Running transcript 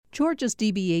Georgia's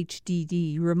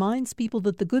DBHDD reminds people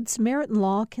that the Good Samaritan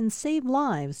law can save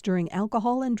lives during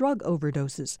alcohol and drug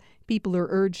overdoses. People are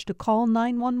urged to call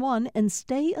 911 and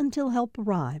stay until help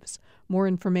arrives. More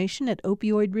information at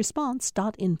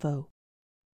opioidresponse.info.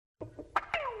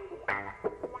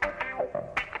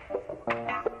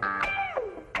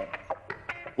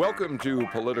 Welcome to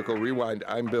Political Rewind.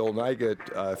 I'm Bill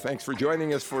Nygut. Thanks for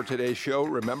joining us for today's show.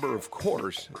 Remember, of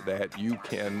course, that you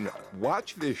can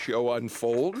watch this show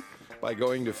unfold by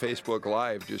going to Facebook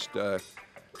Live. Just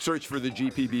search for the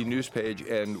GPB news page,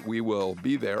 and we will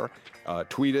be there.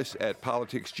 Tweet us at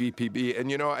PoliticsGPB. And,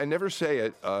 you know, I never say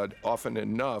it often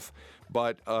enough,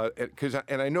 but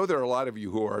and I know there are a lot of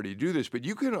you who already do this, but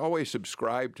you can always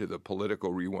subscribe to the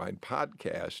Political Rewind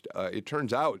podcast. It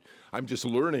turns out I'm just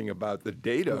learning about the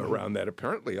data around that.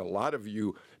 Apparently, a lot of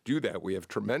you do that. We have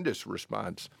tremendous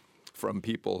response from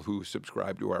people who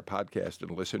subscribe to our podcast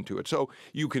and listen to it. So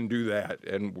you can do that,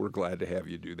 and we're glad to have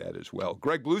you do that as well.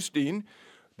 Greg Bluestein,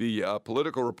 the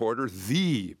political reporter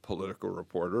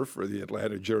for the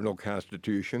Atlanta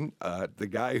Journal-Constitution, the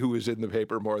guy who is in the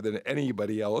paper more than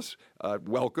anybody else.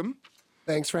 Welcome.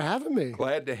 Thanks for having me.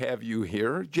 Glad to have you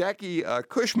here. Jackie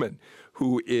Cushman,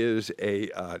 who is a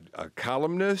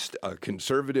columnist, a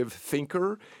conservative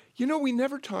thinker. You know, we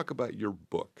never talk about your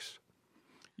books.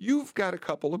 You've got a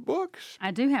couple of books.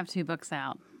 I do have 2 books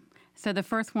out. So the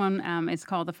first one is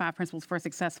called The 5 Principles for a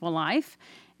Successful Life.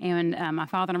 And my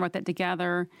father and I wrote that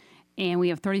together. And we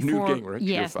have 34. Newt Gingrich.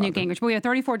 Yes, Newt Gingrich. But we have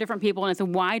 34 different people, and it's a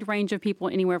wide range of people,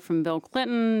 anywhere from Bill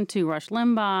Clinton to Rush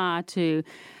Limbaugh to,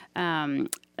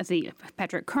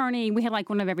 Patrick Kearney. We had like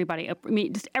one of everybody. I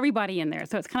mean, just everybody in there.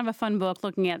 So it's kind of a fun book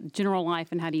looking at general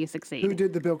life and how do you succeed. Who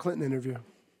did the Bill Clinton interview?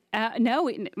 No,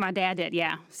 my dad did.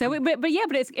 Yeah. So, but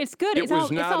it's good. It it's was all,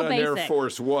 not it's all an basic. Air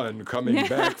Force One coming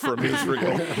back from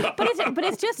Israel. but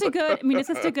it's just a good. I mean, it's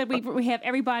just a good. We have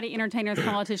everybody, entertainers,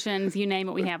 politicians, you name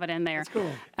it. We have it in there. That's cool.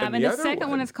 And the second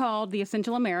one is called The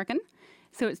Essential American.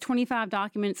 So it's 25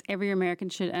 documents every American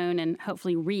should own and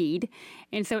hopefully read.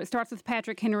 And so it starts with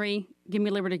Patrick Henry, Give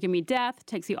Me Liberty, Give Me Death,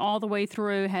 takes you all the way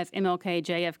through, has MLK,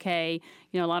 JFK,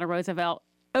 a lot of Roosevelt.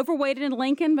 Overweighted in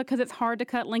Lincoln because it's hard to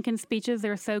cut Lincoln's speeches.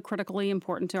 They're so critically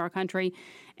important to our country.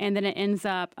 And then it ends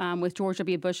up with George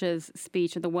W. Bush's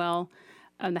speech at the well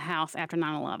of the House after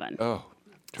 9/11. Oh,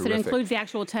 terrific. So it includes the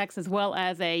actual text as well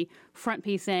as a front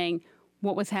piece saying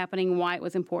what was happening, why it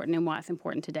was important, and why it's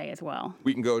important today as well.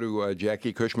 We can go to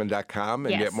JackieCushman.com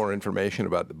and get more information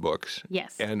about the books.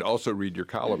 Yes. And also read your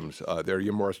columns. They're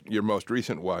your most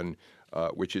recent one,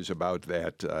 which is about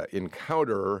that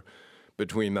encounter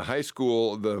between the high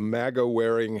school, the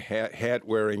MAGA-wearing,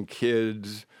 hat-wearing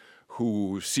kids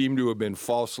who seem to have been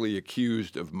falsely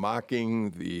accused of mocking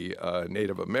the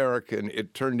Native American.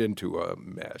 It turned into a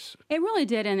mess. It really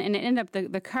did, and it ended up,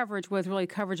 the coverage was really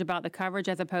coverage about the coverage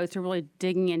as opposed to really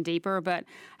digging in deeper. But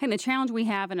I think the challenge we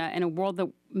have in a world that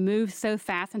moves so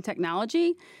fast in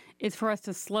technology is for us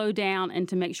to slow down and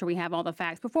to make sure we have all the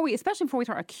facts, especially before we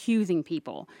start accusing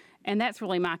people. And that's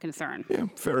really my concern. Yeah,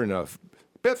 fair enough.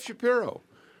 Beth Shapiro,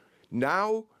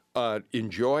 now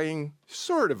enjoying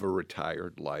sort of a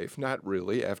retired life, not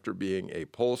really, after being a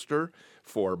pollster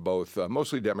for both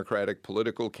mostly Democratic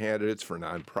political candidates, for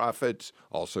nonprofits,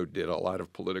 also did a lot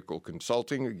of political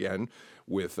consulting, again,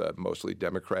 with mostly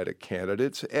Democratic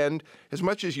candidates. And as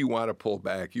much as you want to pull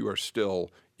back, you are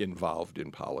still involved in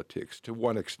politics to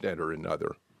one extent or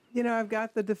another. You know, I've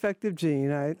got the defective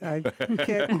gene. I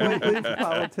can't quite leave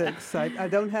politics. I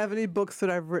don't have any books that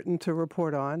I've written to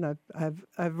report on.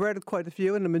 I've read quite a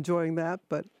few, and I'm enjoying that.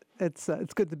 But it's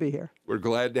good to be here. We're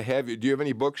glad to have you. Do you have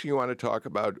any books you want to talk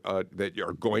about that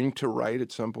you're going to write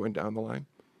at some point down the line?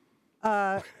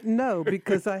 No,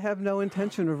 because I have no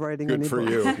intention of writing any books.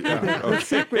 Good for you. Yeah. The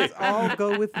secrets all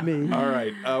go with me. All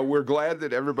right. We're glad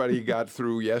that everybody got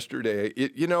through yesterday.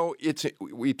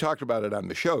 We talked about it on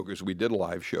the show because we did a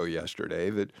live show yesterday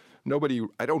that nobody,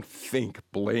 I don't think,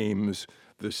 blames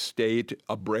the state,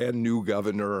 a brand new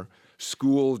governor,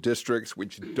 school districts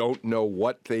which don't know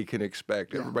what they can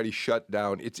expect. Everybody shut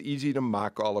down. It's easy to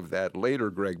mock all of that later,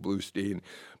 Greg Bluestein,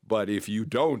 but if you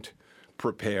don't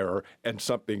prepare and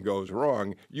something goes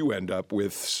wrong, you end up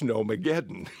with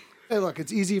Snowmageddon. Hey, look,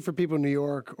 it's easy for people in New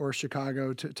York or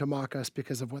Chicago to mock us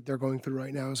because of what they're going through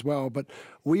right now as well. But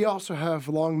we also have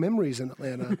long memories in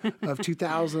Atlanta of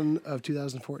 2000, of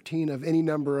 2014, of any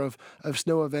number of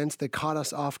snow events that caught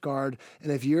us off guard.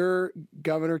 And if you're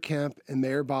Governor Kemp and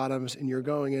Mayor Bottoms and you're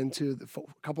going into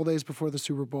a couple days before the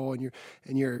Super Bowl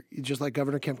and you're just like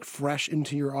Governor Kemp, fresh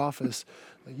into your office,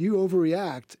 you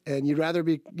overreact, and you'd rather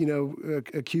be,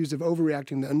 accused of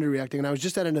overreacting than underreacting. And I was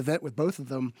just at an event with both of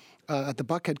them at the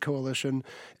Buckhead Coalition coalition,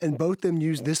 and both of them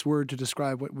used this word to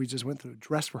describe what we just went through: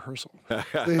 dress rehearsal.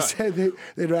 They said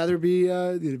they'd rather be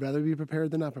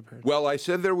prepared than not prepared. Well, I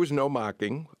said there was no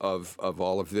mocking of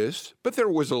all of this, but there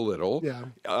was a little.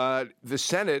 Yeah. The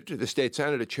state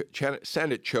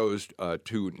Senate chose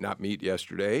to not meet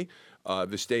yesterday.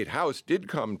 The State House did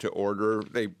come to order.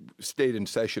 They stayed in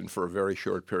session for a very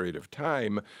short period of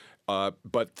time.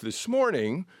 But this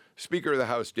morning, Speaker of the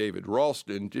House David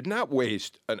Ralston did not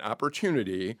waste an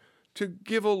opportunity to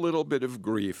give a little bit of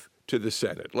grief to the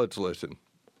Senate. Let's listen.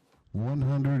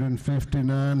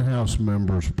 159 House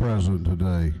members present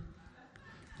today.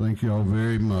 Thank you all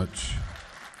very much.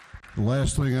 The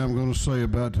last thing I'm going to say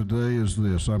about today is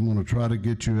this. I'm going to try to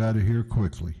get you out of here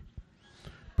quickly,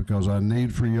 because I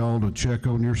need for y'all to check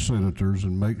on your senators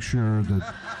and make sure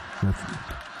that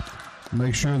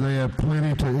they have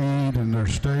plenty to eat and they're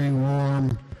staying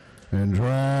warm and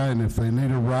dry, and if they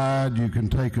need a ride, you can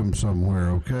take them somewhere,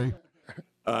 okay?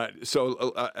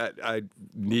 So I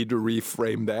need to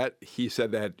reframe that. He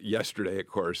said that yesterday, of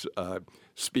course,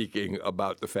 speaking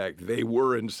about the fact they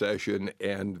were in session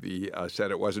and the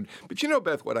Senate wasn't. But you know,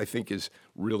 Beth, what I think is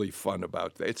really fun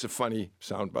about that, it's a funny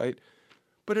soundbite,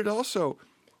 but it also,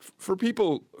 for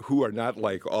people who are not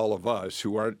like all of us,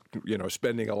 who aren't,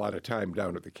 spending a lot of time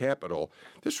down at the Capitol,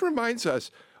 this reminds us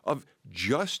of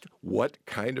just what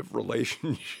kind of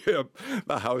relationship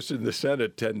the House and the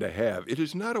Senate tend to have. It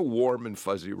is not a warm and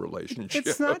fuzzy relationship.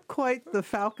 It's not quite the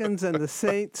Falcons and the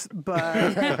Saints,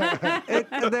 but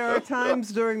there are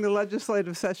times during the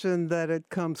legislative session that it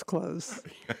comes close.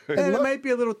 And it might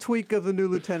be a little tweak of the new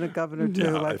lieutenant governor,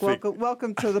 too.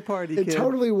 Welcome to the party, kid. It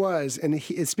totally was. And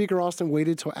Speaker Ralston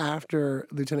waited till after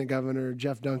Lieutenant Governor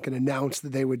Jeff Duncan announced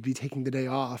that they would be taking the day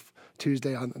off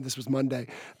Tuesday, this was Monday,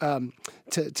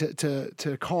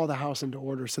 to call the House into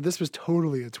order. So this was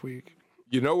totally a tweak.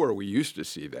 You know where we used to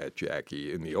see that,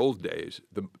 Jackie, in the old days,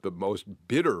 the most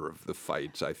bitter of the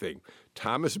fights, I think,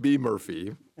 Thomas B.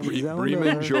 Murphy,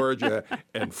 Bremen, Georgia,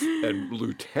 and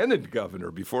Lieutenant Governor,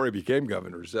 before he became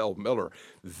governor, Zell Miller.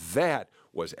 That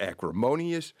was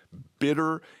acrimonious,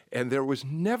 bitter, and there was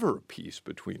never peace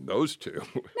between those two.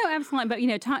 No, absolutely.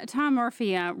 But, Tom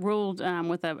Murphy ruled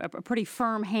with a pretty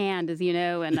firm hand, as you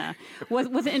know, and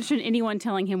wasn't interested in anyone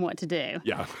telling him what to do.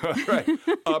 Yeah, right.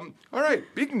 All right,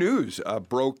 big news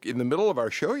broke in the middle of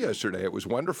our show yesterday. It was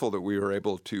wonderful that we were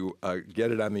able to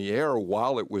get it on the air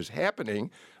while it was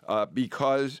happening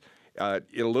because a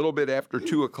little bit after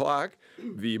 2 o'clock,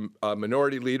 the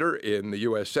minority leader in the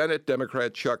U.S. Senate,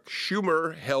 Democrat Chuck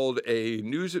Schumer, held a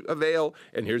news avail,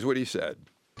 and here's what he said.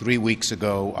 3 weeks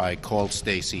ago, I called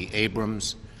Stacey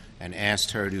Abrams and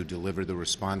asked her to deliver the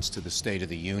response to the State of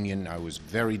the Union. I was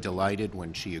very delighted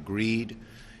when she agreed,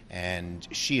 and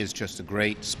she is just a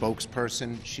great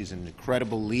spokesperson. She's an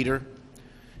incredible leader.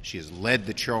 She has led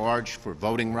the charge for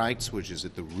voting rights, which is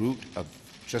at the root of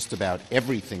just about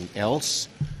everything else.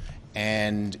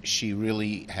 And she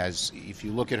really has, if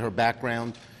you look at her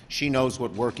background, she knows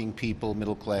what working people,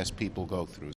 middle-class people go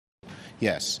through.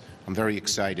 Yes, I'm very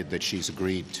excited that she's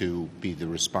agreed to be the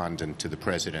respondent to the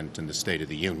President in the State of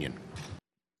the Union.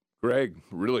 Greg,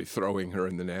 really throwing her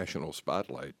in the national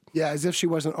spotlight. Yeah, as if she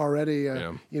wasn't already,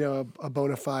 a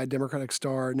bona fide Democratic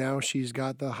star. Now she's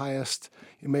got the highest,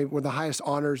 one of the highest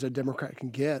honors a Democrat can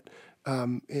get.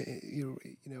 In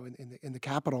the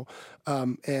Capitol,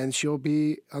 and she'll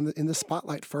be in the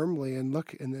spotlight firmly. And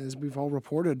look, and as we've all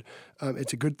reported,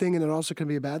 it's a good thing, and it also can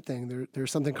be a bad thing.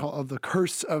 There's something called the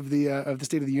curse of the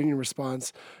State of the Union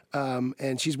response,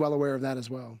 and she's well aware of that as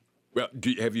well. Well,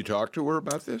 have you talked to her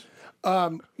about this?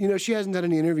 She hasn't done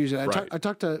any interviews yet. Right. I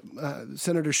talked to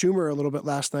Senator Schumer a little bit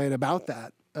last night about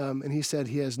that. And he said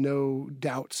he has no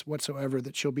doubts whatsoever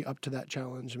that she'll be up to that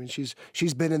challenge. I mean,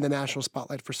 she's been in the national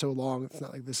spotlight for so long. It's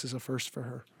not like this is a first for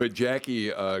her. But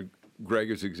Jackie, Greg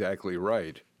is exactly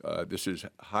right. This is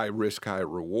high risk, high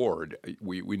reward.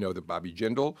 We know that Bobby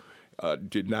Jindal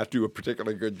did not do a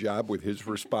particularly good job with his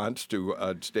response to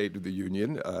State of the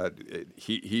Union.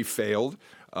 He failed.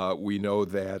 We know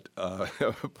that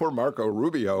poor Marco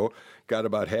Rubio got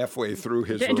about halfway through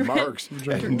his remarks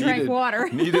and drank water.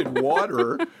 Needed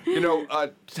water.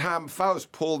 Tom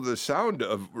Faust pulled the sound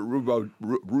of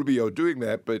Rubio doing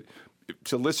that, but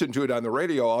to listen to it on the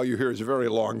radio, all you hear is a very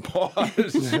long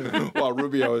pause while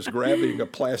Rubio is grabbing a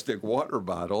plastic water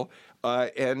bottle.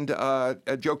 And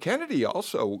Joe Kennedy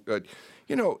also,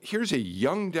 here's a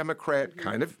young Democrat,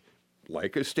 kind of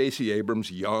like a Stacey Abrams,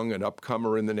 young, an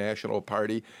upcomer in the National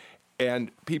Party.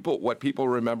 And what people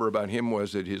remember about him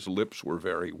was that his lips were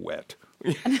very wet.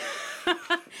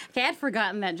 Okay, I'd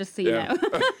forgotten that, just so you know.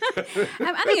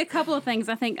 I think a couple of things.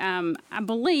 I think, I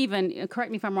believe, and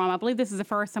correct me if I'm wrong, I believe this is the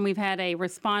first time we've had a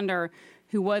responder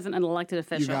who wasn't an elected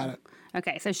official. You got it.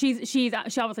 Okay, so she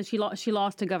obviously she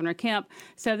lost to Governor Kemp.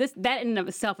 So that in and of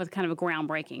itself is kind of a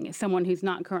groundbreaking. It's someone who's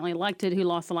not currently elected who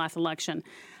lost the last election.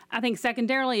 I think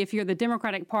secondarily, if you're the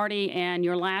Democratic Party and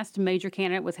your last major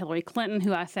candidate was Hillary Clinton,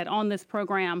 who I said on this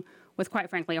program was quite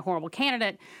frankly a horrible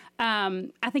candidate,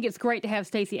 I think it's great to have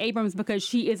Stacey Abrams because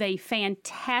she is a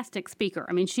fantastic speaker.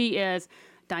 I mean, she is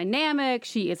dynamic,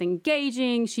 she is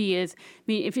engaging, she is, I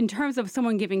mean, if in terms of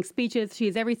someone giving speeches, she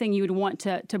is everything you would want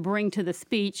to bring to the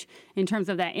speech in terms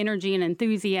of that energy and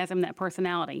enthusiasm, that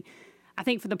personality. I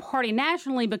think for the party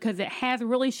nationally, because it has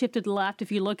really shifted left,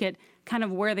 if you look at kind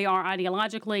of where they are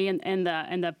ideologically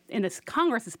in this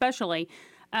Congress especially,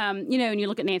 and you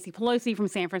look at Nancy Pelosi from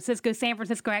San Francisco. San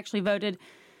Francisco actually voted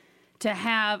to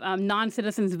have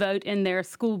non-citizens vote in their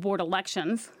school board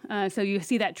elections. So you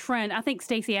see that trend. I think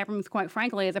Stacey Abrams, quite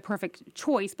frankly, is a perfect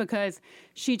choice because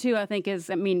she, too, I think is,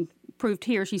 proved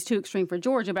here she's too extreme for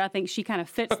Georgia, but I think she kind of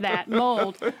fits that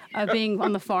mold of being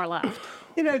on the far left.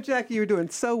 Jackie, you were doing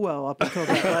so well up until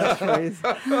that last phrase.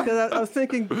 Because I was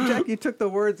thinking, Jackie took the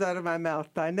words out of my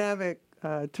mouth. Dynamic,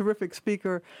 terrific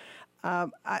speaker.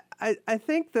 I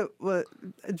think that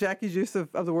Jackie's use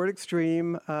of the word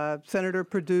extreme, Senator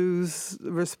Perdue's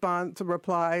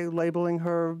reply, labeling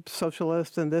her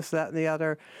socialist and this, that, and the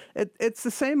other, it's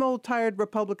the same old tired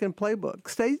Republican playbook.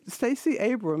 Stacey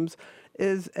Abrams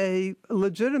is a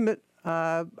legitimate,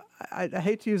 I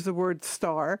hate to use the word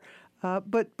star,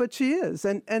 but she is.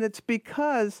 And it's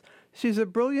because she's a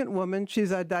brilliant woman.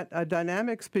 She's a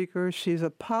dynamic speaker. She's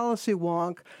a policy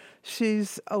wonk.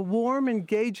 She's a warm,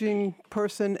 engaging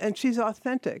person, and she's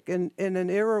authentic. In an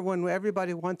era when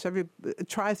everybody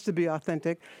tries to be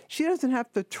authentic, she doesn't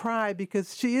have to try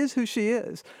because she is who she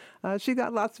is. She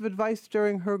got lots of advice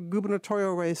during her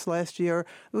gubernatorial race last year.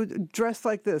 Dress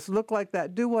like this, look like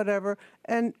that, do whatever.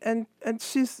 And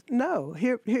she's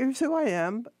here's who I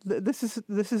am. This is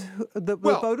the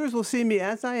voters will see me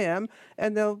as I am,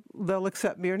 and they'll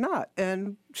accept me or not.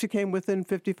 And she came within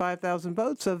 55,000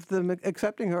 votes of them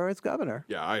accepting her as governor.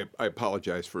 Yeah, I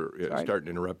apologize for starting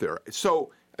to interrupt there.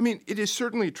 So, it is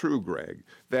certainly true, Greg,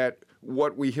 that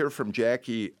what we hear from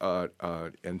Jackie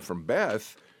and from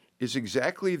Beth is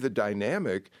exactly the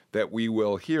dynamic that we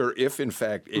will hear if, in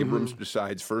fact, Abrams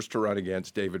decides first to run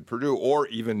against David Perdue, or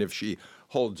even if she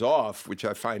holds off, which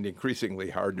I find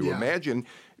increasingly hard to imagine.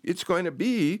 It's going to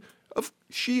be,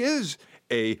 she is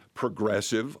a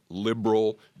progressive,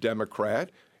 liberal Democrat,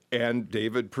 and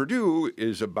David Perdue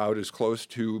is about as close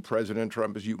to President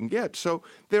Trump as you can get. So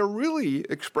they're really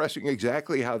expressing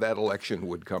exactly how that election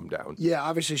would come down. Yeah,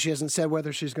 obviously she hasn't said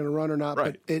whether she's going to run or not,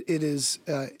 right. But it is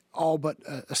all but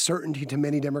a certainty to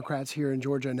many Democrats here in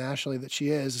Georgia and nationally that she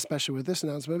is, especially with this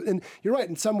announcement. And you're right,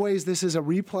 in some ways this is a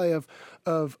replay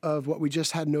of what we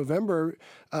just had in November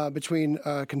between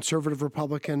a conservative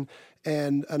Republican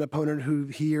and an opponent who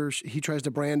he tries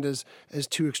to brand as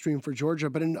too extreme for Georgia.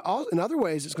 But in other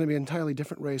ways, it's going to be an entirely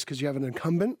different race because you have an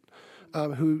incumbent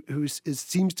who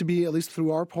seems to be, at least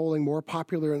through our polling, more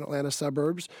popular in Atlanta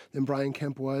suburbs than Brian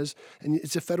Kemp was. And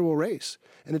it's a federal race.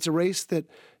 And it's a race that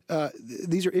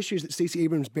these are issues that Stacey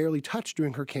Abrams barely touched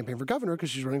during her campaign for governor because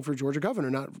she's running for Georgia governor,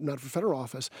 not for federal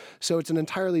office. So it's an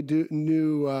entirely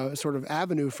new sort of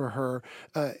avenue for her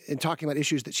in talking about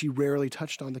issues that she rarely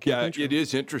touched on the campaign trail. It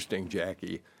is interesting,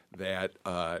 Jackie, that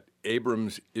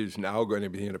Abrams is now going to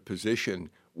be in a position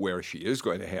where she is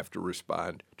going to have to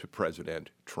respond to President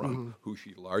Trump, who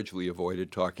she largely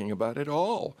avoided talking about at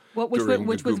all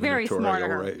which was very smart of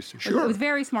her. Race. Sure. It was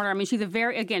very smart. She's a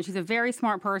very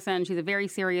smart person. She's a very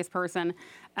serious person.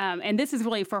 And this is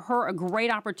really, for her, a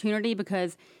great opportunity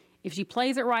because if she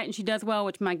plays it right and she does well,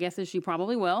 which my guess is she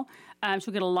probably will,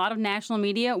 she'll get a lot of national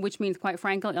media, which means, quite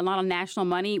frankly, a lot of national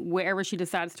money wherever she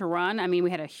decides to run.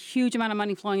 We had a huge amount of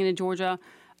money flowing into Georgia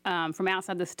from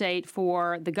outside the state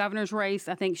for the governor's race.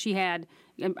 I think she had,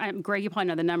 Greg, you probably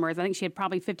know the numbers. I think she had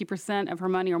probably 50% of her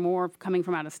money or more coming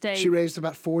from out of state. She raised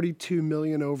about $42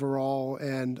 million overall,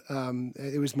 and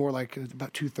it was more like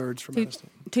about two-thirds from out of state.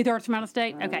 Two-thirds from out of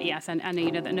state? Okay, yes, I know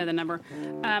you know the number.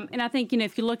 And I think,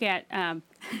 if you look at,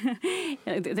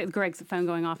 Greg's phone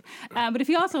going off. But if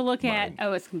you also look at,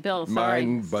 it's Bill, sorry.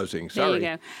 Mine buzzing, sorry.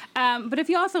 There you go. But if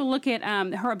you also look at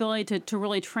her ability to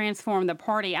really transform the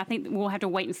party, I think we'll have to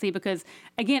wait and see because,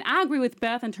 again, I agree with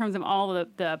Beth in terms of all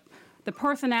the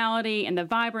personality and the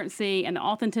vibrancy and the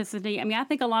authenticity. I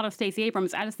think a lot of Stacey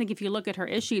Abrams, I just think if you look at her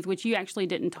issues, which you actually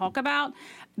didn't talk about,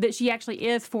 that she actually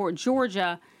is for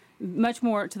Georgia, much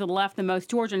more to the left than most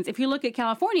Georgians. If you look at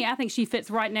California, I think she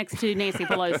fits right next to Nancy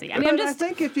Pelosi. I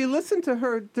think if you listen to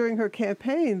her during her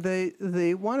campaign,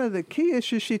 the one of the key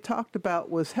issues she talked about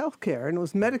was health care, and it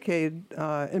was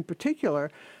Medicaid in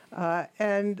particular.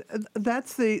 And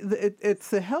that's it's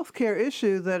the health care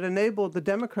issue that enabled the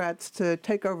Democrats to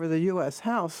take over the U.S.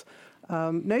 House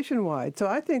nationwide. So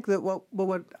I think that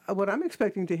what I'm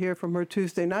expecting to hear from her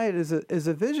Tuesday night is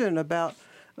a vision about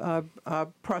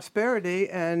prosperity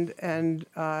and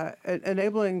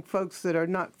enabling folks that are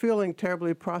not feeling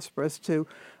terribly prosperous to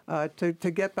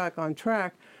get back on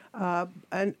track.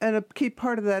 And a key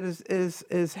part of that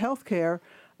is health care.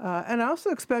 And I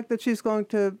also expect that she's going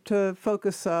to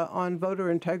focus on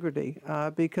voter integrity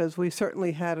because we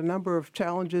certainly had a number of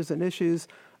challenges and issues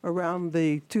around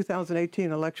the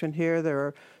 2018 election here. There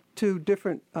are two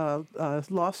different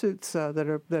lawsuits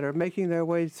that are making their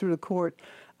way through the court.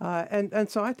 And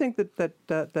so I think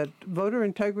that voter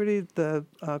integrity, the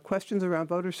questions around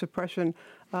voter suppression,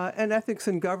 and ethics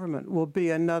in government will be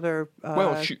another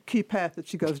key path that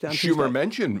she goes down. Schumer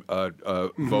mentioned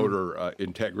voter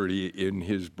integrity in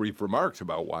his brief remarks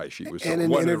about why she was one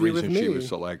of the reasons she was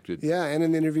selected. Yeah, and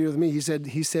in an interview with me, he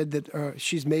said that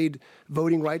she's made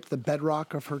voting rights the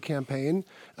bedrock of her campaign,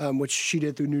 which she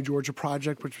did through New Georgia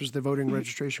Project, which was the voting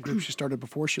registration group she started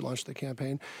before she launched the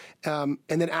campaign, and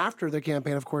then after the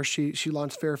campaign, of course, she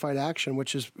launched Verified Action,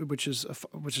 which is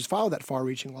filed that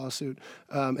far-reaching lawsuit,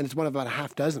 and it's one of about a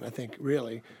half dozen, I think,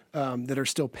 really, that are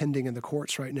still pending in the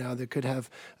courts right now that could have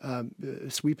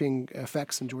sweeping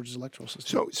effects in Georgia's electoral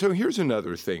system. So here's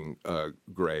another thing,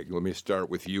 Greg. Let me start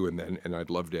with you, and I'd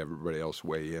love to have everybody else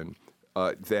weigh in.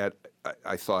 That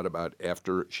I thought about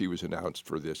after she was announced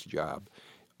for this job.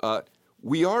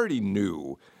 We already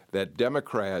knew that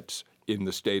Democrats in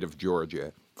the state of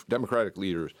Georgia, Democratic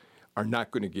leaders, are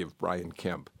not going to give Brian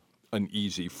Kemp an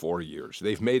easy 4 years.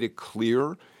 They've made it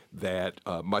clear that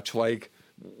much like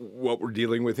what we're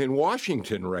dealing with in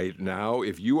Washington right now,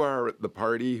 if you are the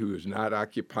party who is not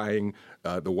occupying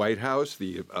the White House,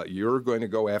 you're going to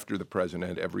go after the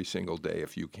president every single day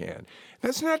if you can.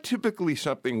 That's not typically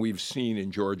something we've seen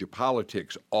in Georgia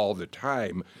politics all the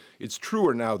time. It's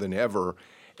truer now than ever.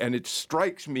 And it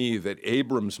strikes me that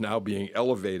Abrams now being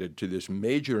elevated to this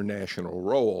major national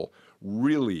role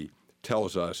really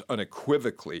tells us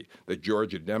unequivocally that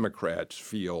Georgia Democrats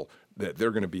feel that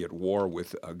they're going to be at war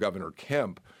with Governor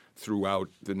Kemp throughout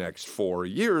the next 4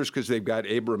 years because they've got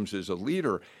Abrams as a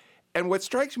leader. And what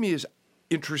strikes me as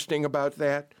interesting about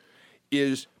that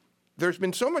is there's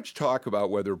been so much talk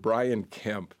about whether Brian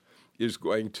Kemp is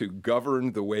going to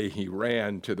govern the way he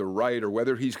ran to the right or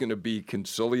whether he's going to be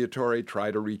conciliatory, try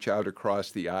to reach out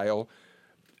across the aisle.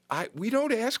 We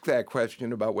don't ask that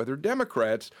question about whether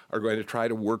Democrats are going to try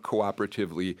to work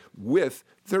cooperatively with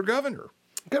their governor.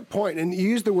 Good point. And you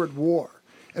used the word war.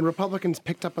 And Republicans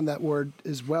picked up on that word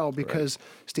as well because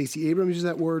Stacey Abrams used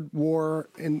that word war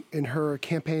in her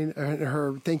campaign, in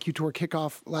her thank you tour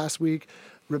kickoff last week.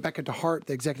 Rebecca DeHart,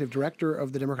 the executive director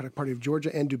of the Democratic Party of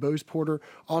Georgia, and DuBose Porter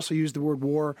also used the word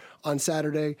war on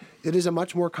Saturday. It is a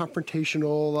much more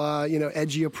confrontational,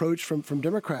 edgy approach from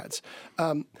Democrats.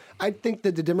 I think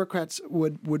that the Democrats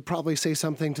would probably say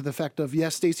something to the effect of,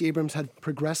 yes, Stacey Abrams had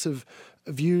progressive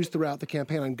views throughout the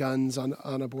campaign on guns,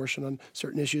 on abortion, on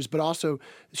certain issues, but also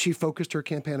she focused her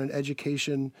campaign on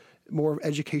education, more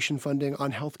education funding,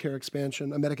 on healthcare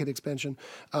expansion, on Medicaid expansion,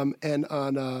 and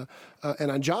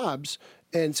on jobs.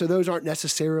 And so those aren't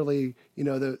necessarily,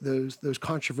 those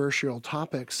controversial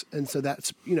topics. And so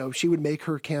that's, she would make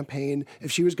her campaign.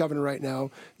 If she was governor right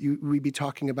now, we'd be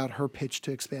talking about her pitch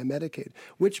to expand Medicaid,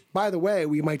 which, by the way,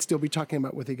 we might still be talking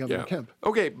about with Governor Kemp.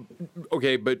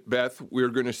 Okay, but Beth, we're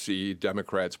going to see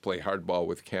Democrats play hardball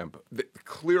with Kemp.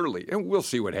 Clearly, and we'll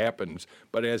see what happens,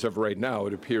 but as of right now,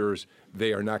 it appears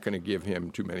they are not going to give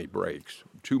him too many breaks,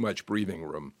 too much breathing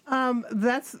room.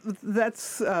 That's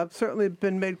certainly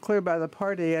been made clear by the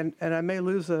party, and I may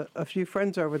lose a few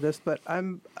friends over this, but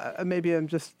maybe I'm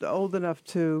just old enough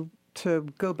to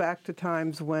go back to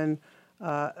times when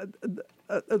the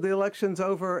election's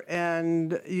over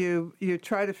and you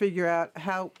try to figure out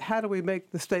how do we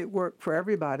make the state work for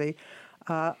everybody.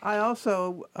 I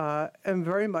also am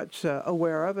very much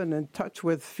aware of and in touch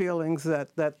with feelings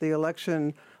that the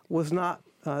election was not,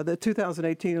 the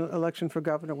 2018 election for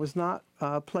governor was not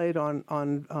played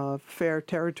on fair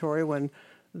territory when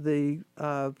the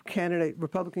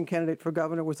Republican candidate for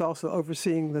governor was also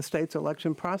overseeing the state's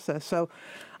election process. So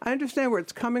I understand where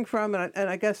it's coming from, and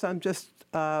I guess I'm just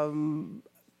not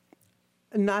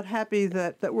happy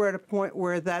that we're at a point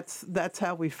where that's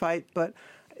how we fight. But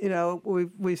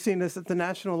we've seen this at the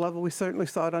national level. We certainly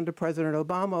saw it under President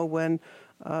Obama when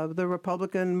the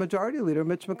Republican majority leader,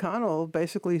 Mitch McConnell,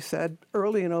 basically said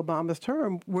early in Obama's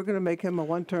term, we're going to make him a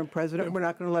one-term president. We're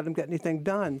not going to let him get anything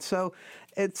done. So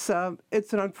it's an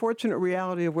unfortunate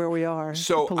reality of where we are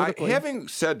politically. Having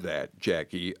said that,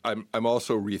 Jackie, I'm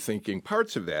also rethinking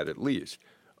parts of that at least.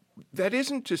 That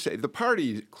isn't to say the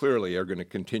parties clearly are going to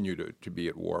continue to be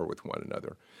at war with one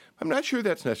another. I'm not sure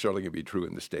that's necessarily going to be true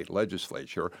in the state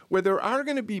legislature, where there are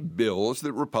going to be bills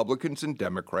that Republicans and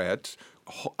Democrats,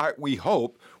 we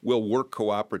hope, will work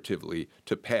cooperatively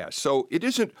to pass. So it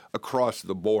isn't across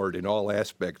the board in all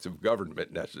aspects of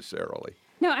government necessarily.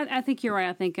 No, I think you're right.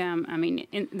 I think,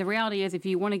 the reality is if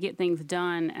you want to get things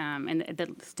done and at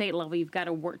the state level, you've got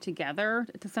to work together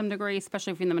to some degree,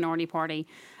 especially if you're in the minority party.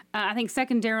 I think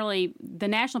secondarily, the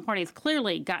National Party has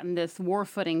clearly gotten this war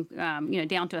footing,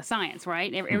 down to a science,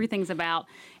 right? Everything's about,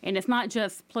 and it's not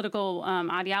just political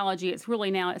ideology. It's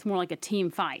really now, it's more like a team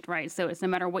fight, right? So it's no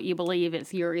matter what you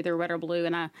believe, you're either red or blue,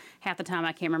 and half the time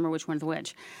I can't remember which one's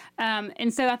which.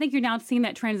 And so I think you're now seeing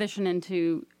that transition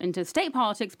into state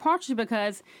politics, partially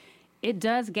because it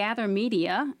does gather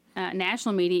media,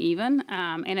 national media even,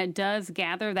 and it does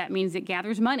gather, that means it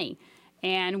gathers money.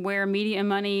 And where media and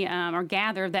money are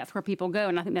gathered, that's where people go.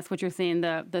 And I think that's what you're seeing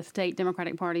the state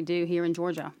Democratic Party do here in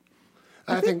Georgia.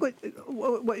 I think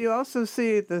what you also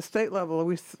see at the state level,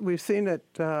 we've seen it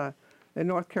in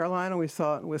North Carolina, we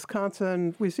saw it in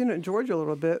Wisconsin, we've seen it in Georgia a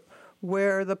little bit,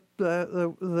 where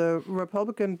the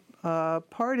Republican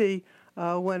Party,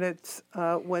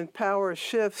 when power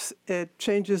shifts, it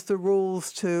changes the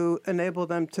rules to enable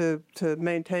them to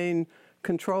maintain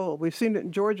control. We've seen it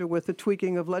in Georgia with the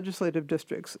tweaking of legislative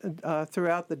districts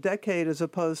throughout the decade as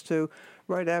opposed to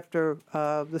right after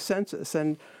the census.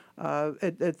 And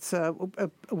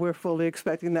we're fully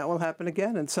expecting that will happen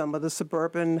again in some of the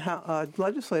suburban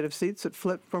legislative seats that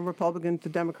flip from Republican to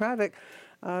Democratic.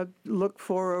 Look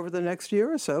for over the next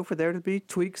year or so for there to be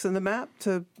tweaks in the map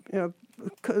to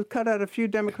cut out a few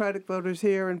Democratic voters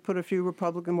here and put a few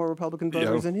more Republican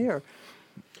voters in here.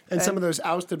 And some of those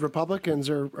ousted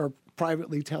Republicans are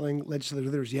privately telling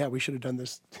legislative leaders, yeah, we should have done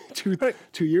this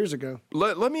two years ago.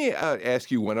 Let me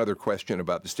ask you one other question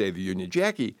about the State of the Union.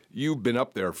 Jackie, you've been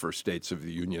up there for States of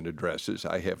the Union addresses.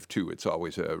 I have too. It's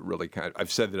always a really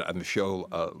I've said that on the show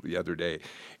the other day.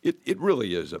 It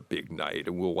really is a big night,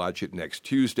 and we'll watch it next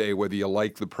Tuesday, whether you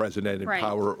like the president in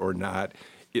power or not.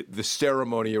 The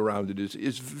ceremony around it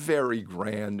is very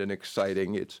grand and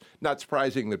exciting. It's not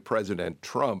surprising that President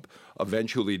Trump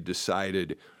eventually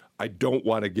decided, I don't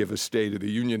want to give a State of the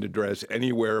Union address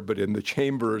anywhere but in the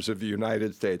chambers of the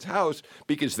United States House,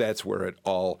 because that's where it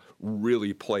all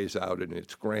really plays out in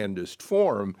its grandest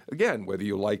form, again, whether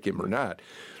you like him or not.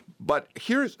 But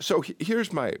here's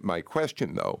my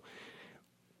question, though.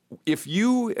 If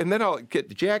you, and then I'll get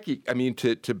to Jackie,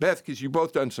 to Beth, because you've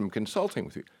both done some consulting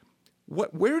with you.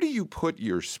 Where do you put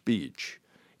your speech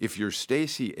if you're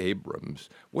Stacey Abrams?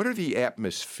 What are the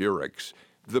atmospherics?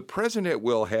 The president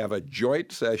will have a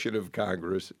joint session of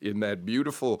Congress in that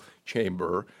beautiful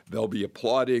chamber. They'll be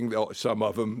applauding, some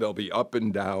of them. They'll be up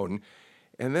and down.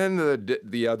 And then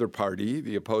the other party,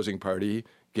 the opposing party,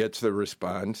 gets the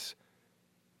response,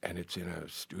 and it's in a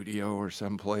studio or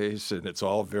someplace, and it's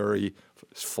all very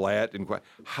flat and quiet.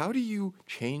 How do you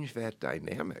change that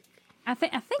dynamic? I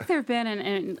think there have been,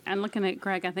 and looking at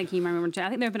Greg, I think he might remember. I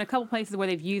think there have been a couple places where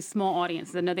they've used small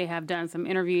audiences. I know they have done some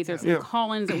interviews or some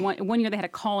call-ins. One year they had a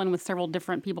call-in with several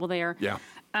different people there. Yeah.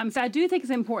 So I do think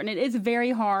it's important. It is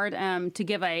very hard to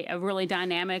give a really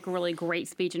dynamic, really great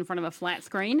speech in front of a flat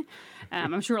screen.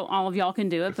 I'm sure all of y'all can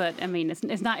do it, but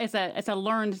it's a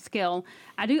learned skill.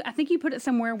 I think you put it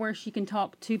somewhere where she can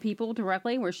talk to people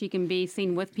directly, where she can be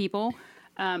seen with people.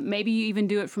 Maybe you even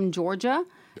do it from Georgia,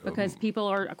 because people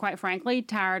are, quite frankly,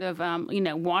 tired of,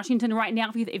 Washington right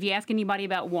now. If you ask anybody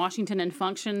about Washington and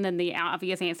function, then the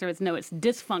obvious answer is no, it's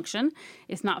dysfunction.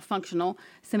 It's not functional.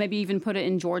 So maybe even put it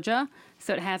in Georgia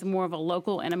so it has more of a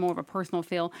local and more of a personal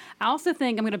feel. I also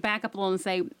think I'm going to back up a little and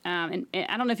say, and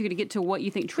I don't know if you're going to get to what you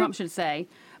think Trump should say,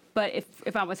 but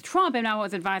if I was Trump and I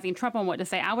was advising Trump on what to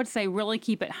say, I would say really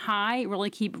keep it high,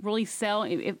 really sell.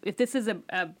 If this is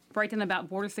a breakdown about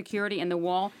border security and the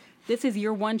wall, this is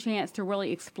your one chance to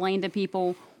really explain to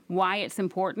people why it's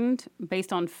important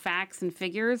based on facts and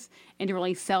figures, and to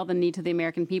really sell the need to the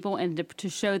American people and to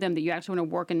show them that you actually want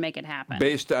to work and make it happen.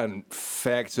 Based on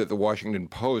facts that the Washington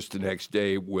Post the next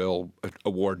day will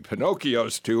award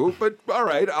Pinocchios to, but all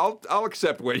right, I'll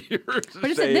accept what you're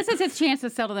saying. This is his chance to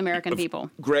sell to the American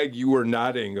people. Greg, you were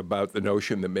nodding about the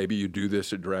notion that maybe you do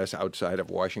this address outside of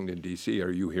Washington, D.C.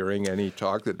 Are you hearing any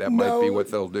talk that might be what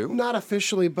they'll do? Not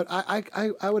officially, but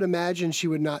I would imagine she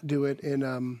would not do it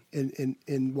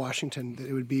in Washington, that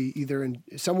it would be either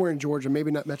somewhere in Georgia,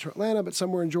 maybe not Metro Atlanta, but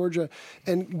somewhere in Georgia.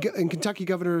 And Kentucky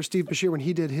Governor Steve Beshear, when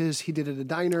he did it at a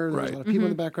diner. There was a lot of people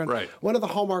in the background. Right. One of the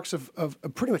hallmarks of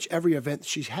pretty much every event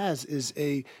she has is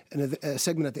a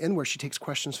segment at the end where she takes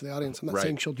questions from the audience. I'm not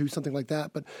saying she'll do something like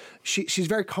that, but she's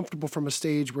very comfortable from a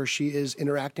stage where she is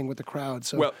interacting with the crowd.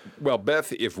 So well,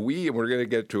 Beth, we're going to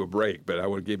get to a break, but I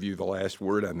want to give you the last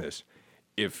word on this.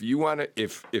 If you want to,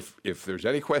 if there's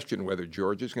any question whether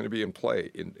Georgia's going to be in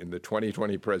play in the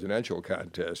 2020 presidential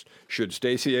contest, should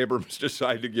Stacey Abrams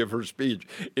decide to give her speech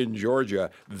in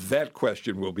Georgia, that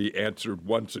question will be answered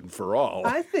once and for all.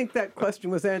 I think that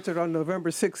question was answered on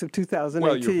November 6th of 2018.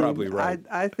 Well, you're probably right.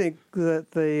 I think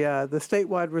that the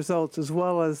statewide results, as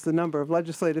well as the number of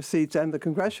legislative seats and the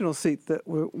congressional seat that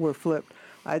were flipped,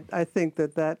 I think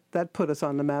that put us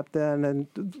on the map then, and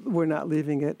we're not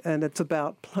leaving it, and it's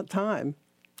about time.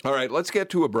 All right, let's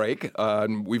get to a break.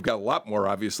 We've got a lot more,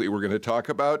 obviously, we're going to talk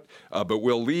about, but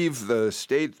we'll leave the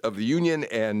State of the Union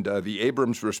and the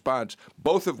Abrams response,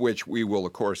 both of which we will,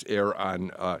 of course, air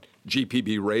on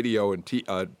GPB radio and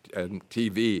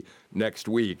TV next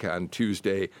week on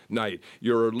Tuesday night.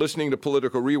 You're listening to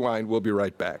Political Rewind. We'll be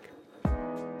right back.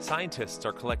 Scientists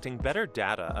are collecting better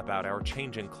data about our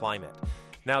changing climate.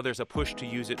 Now there's a push to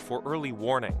use it for early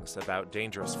warnings about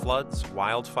dangerous floods,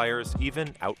 wildfires,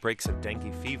 even outbreaks of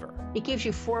dengue fever. It gives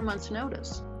you 4 months'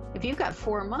 notice. If you've got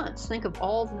 4 months, think of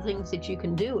all the things that you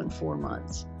can do in 4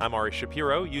 months. I'm Ari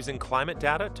Shapiro, using climate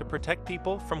data to protect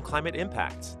people from climate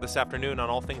impacts. This afternoon on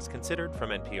All Things Considered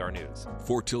from NPR News.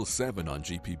 4 till 7 on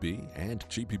GPB and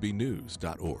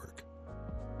gpbnews.org.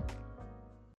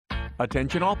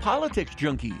 Attention all politics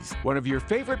junkies. One of your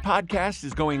favorite podcasts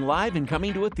is going live and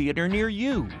coming to a theater near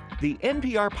you. The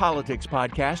NPR Politics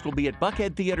Podcast will be at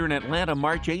Buckhead Theater in Atlanta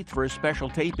March 8th for a special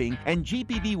taping, and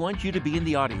GPB wants you to be in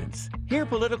the audience. Hear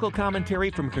political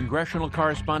commentary from congressional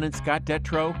correspondent Scott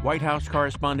Detrow, White House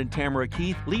correspondent Tamara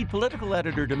Keith, lead political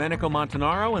editor Domenico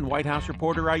Montanaro, and White House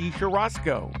reporter Aisha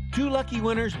Roscoe. 2 lucky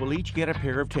winners will each get a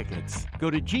pair of tickets. Go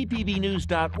to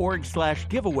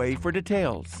gpbnews.org/giveaway for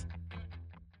details.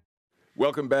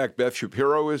 Welcome back. Beth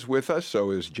Shapiro is with us.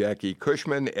 So is Jackie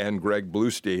Cushman and Greg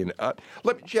Bluestein.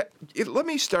 Let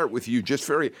me start with you.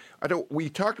 We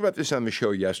talked about this on the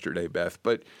show yesterday, Beth,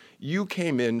 but you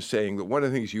came in saying that one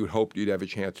of the things you hoped you'd have a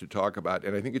chance to talk about,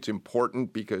 and I think it's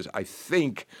important because I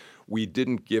think we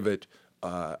didn't give it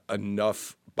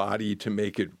enough body to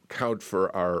make it count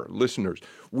for our listeners.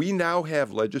 We now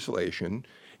have legislation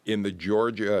in the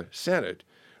Georgia Senate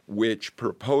which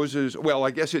proposes,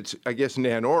 I guess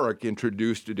Nan Orrick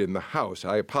introduced it in the House.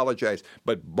 I apologize,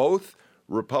 but both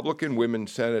Republican women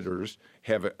senators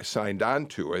have signed on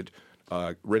to it,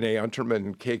 Renee Unterman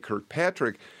and Kay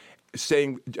Kirkpatrick,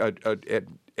 saying,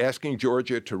 asking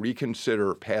Georgia to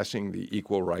reconsider passing the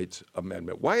Equal Rights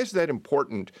Amendment. Why is that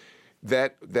important?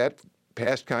 That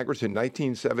passed Congress in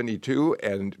 1972,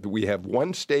 and we have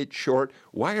one state short.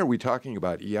 Why are we talking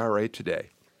about ERA today?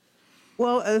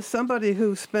 Well, as somebody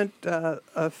who spent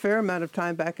a fair amount of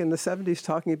time back in the 70s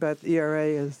talking about the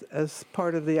ERA as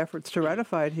part of the efforts to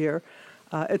ratify it here,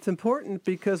 it's important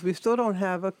because we still don't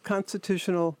have a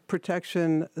constitutional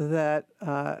protection that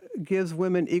gives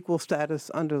women equal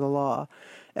status under the law.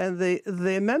 And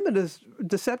the amendment is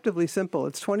deceptively simple.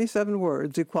 It's 27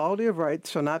 words. Equality of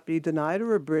rights shall not be denied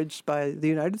or abridged by the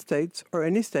United States or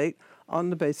any state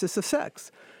on the basis of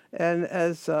sex. And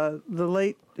as the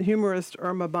late humorist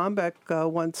Irma Bombeck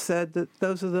once said, that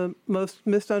those are the most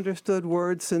misunderstood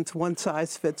words since one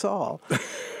size fits all.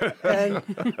 And,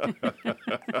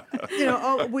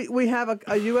 we have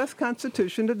a U.S.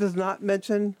 Constitution that does not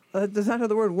have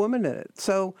the word woman in it.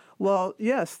 So while,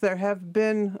 yes, there have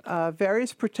been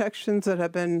various protections that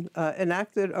have been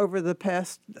enacted over the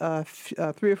past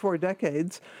 3 or 4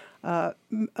 decades,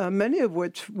 many of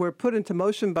which were put into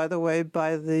motion, by the way,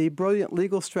 by the brilliant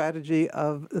legal strategy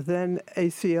of then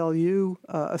ACLU,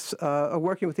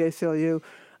 working with the ACLU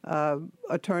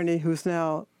attorney who's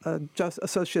now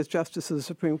Associate Justice of the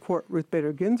Supreme Court, Ruth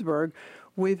Bader Ginsburg.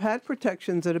 We've had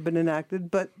protections that have been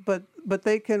enacted, but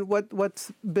they can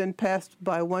what's been passed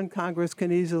by one Congress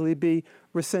can easily be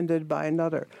rescinded by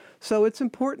another. So it's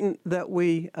important that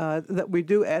we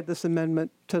do add this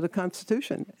amendment to the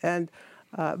Constitution. And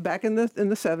back in the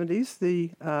 70s,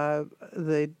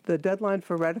 the deadline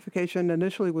for ratification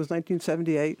initially was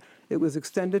 1978. It was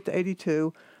extended to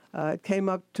 82. It came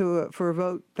up for a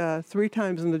vote 3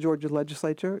 times in the Georgia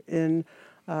legislature. In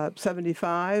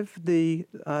 75, the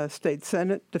state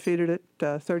Senate defeated it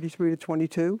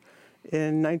 33-22.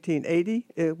 In 1980,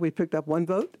 we picked up 1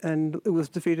 vote, and it was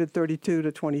defeated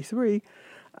 32-23.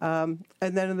 And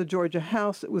then in the Georgia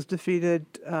House, it was defeated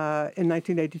in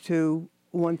 1982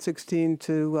 116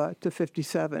 to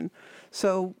 57.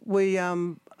 So we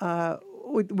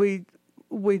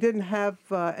didn't have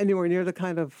anywhere near the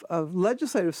kind of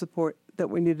legislative support that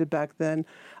we needed back then.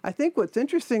 I think what's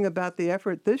interesting about the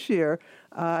effort this year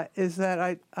is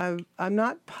that I'm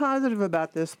not positive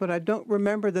about this, but I don't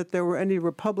remember that there were any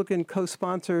Republican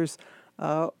co-sponsors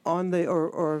on the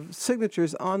or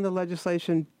signatures on the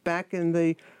legislation back in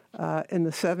the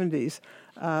 70s.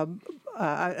 I'm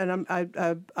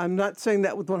not saying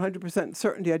that with 100%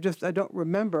 certainty. I don't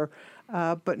remember.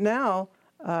 But now,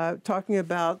 talking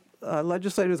about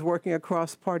legislators working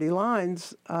across party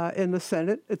lines in the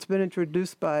Senate, it's been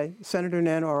introduced by Senator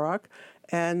Nan Orrock,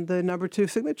 and the number 2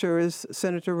 signature is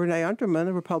Senator Renee Unterman,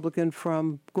 a Republican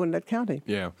from Gwinnett County.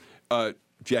 Yeah.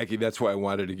 Jackie, that's why I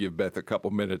wanted to give Beth a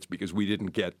couple minutes, because we didn't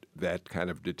get that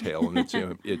kind of detail, and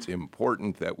it's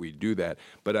important that we do that.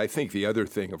 But I think the other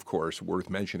thing, of course, worth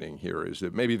mentioning here is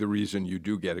that maybe the reason you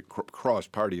do get cross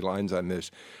party lines on this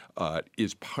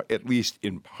is at least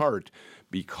in part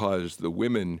because the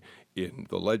women in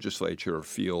the legislature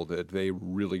feel that they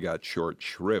really got short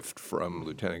shrift from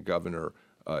Lieutenant Governor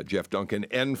Jeff Duncan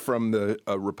and from the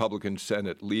Republican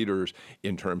Senate leaders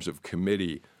in terms of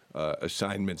committee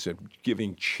assignments and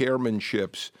giving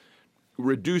chairmanships,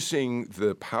 reducing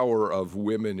the power of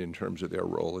women in terms of their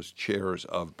role as chairs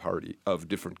of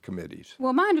different committees.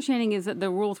 Well, my understanding is that the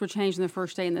rules were changed in the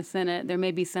first day in the Senate. There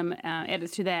may be some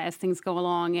edits to that as things go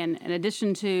along. And in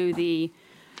addition to the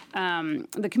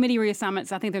committee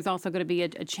reassignments, I think there's also going to be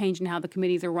a change in how the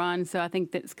committees are run. So I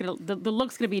think that the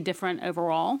look's going to be different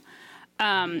overall.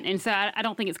 And so I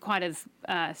don't think it's quite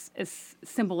as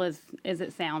simple as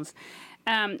it sounds.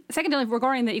 Secondly,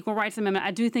 regarding the Equal Rights Amendment, I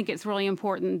do think it's really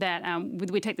important that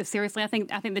we take this seriously. I think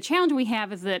the challenge we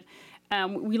have is that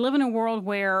we live in a world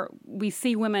where we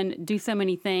see women do so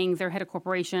many things. They're head of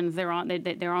corporations. They're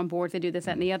on boards. They do this,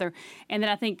 that, and the other. And then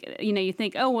I think you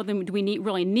think, oh well, then do we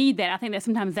really need that? I think that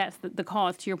sometimes that's the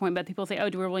cause, to your point. But people say, oh,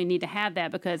 do we really need to have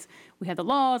that because we have the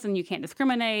laws and you can't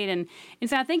discriminate? And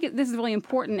so I think this is really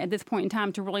important at this point in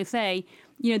time to really say,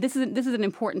 this is an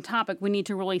important topic. We need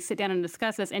to really sit down and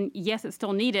discuss this. And yes, it's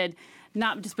still needed,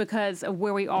 not just because of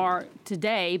where we are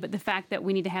today, but the fact that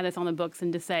we need to have this on the books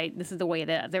and to say this is the way it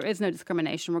is. There is no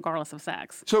discrimination regardless of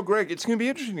sex. So, Greg, it's going to be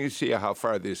interesting to see how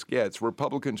far this gets.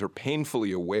 Republicans are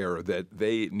painfully aware that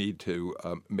they need to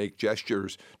make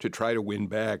gestures to try to win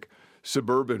back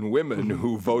suburban women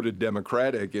who voted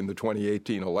Democratic in the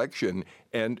 2018 election.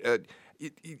 And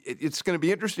it's going to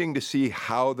be interesting to see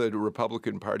how the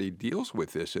Republican Party deals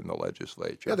with this in the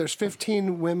legislature. Yeah, there's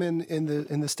 15 women in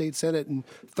the state Senate, and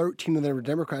 13 of them are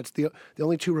Democrats. The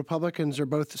only 2 Republicans are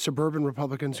both suburban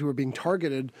Republicans who are being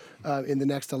targeted in the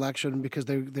next election because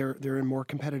they're in more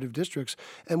competitive districts.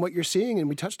 And what you're seeing, and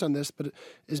we touched on this, but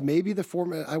is maybe the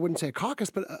form, I wouldn't say a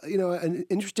caucus, but an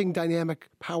interesting dynamic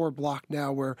power block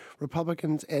now where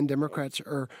Republicans and Democrats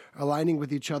are aligning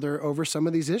with each other over some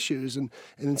of these issues. And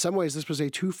in some ways, this was a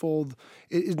twofold.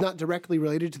 It is not directly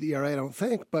related to the ERA, I don't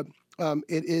think, but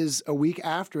it is a week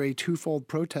after a twofold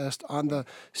protest on the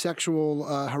sexual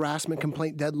harassment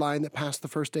complaint deadline that passed the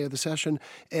first day of the session,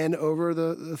 and over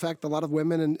the fact that a lot of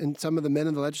women and some of the men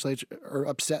in the legislature are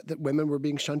upset that women were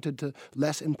being shunted to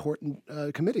less important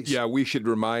committees. Yeah, we should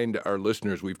remind our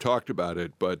listeners, we've talked about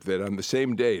it, but that on the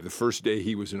same day, the first day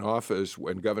he was in office,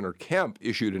 when Governor Kemp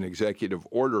issued an executive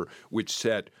order which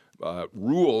set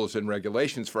rules and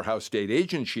regulations for how state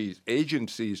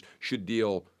agencies should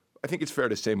deal, I think it's fair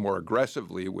to say, more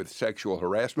aggressively with sexual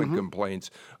harassment complaints.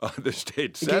 The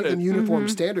state Senate gave them uniform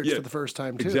standards for the first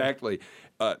time, too. Exactly.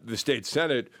 The state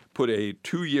Senate put a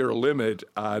 2-year limit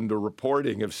on the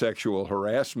reporting of sexual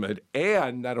harassment,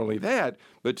 and not only that,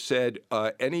 but said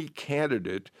any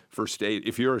candidate for state,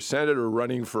 if you're a senator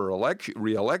running for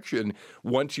re-election,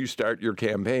 once you start your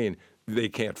campaign, they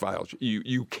can't file.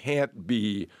 You can't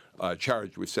be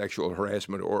charged with sexual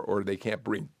harassment, or they can't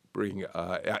bring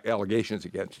allegations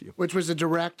against you. Which was a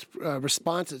direct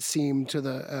response, it seemed, to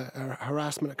the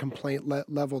harassment complaint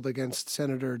leveled against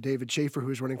Senator David Schaefer, who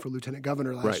was running for lieutenant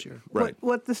governor last year. Right.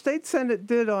 What the state Senate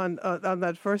did on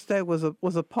that first day was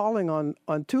appalling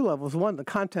on 2 levels. One, the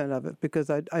content of it,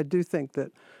 because I do think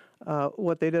that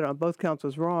what they did on both counts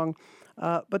was wrong.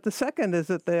 But the second is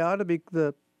that they ought to be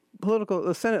the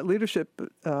Senate leadership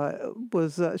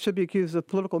should be accused of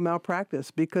political malpractice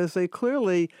because they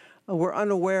clearly were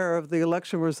unaware of the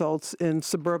election results in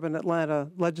suburban Atlanta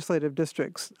legislative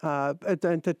districts.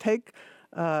 And to take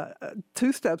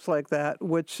 2 steps like that,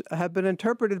 which have been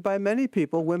interpreted by many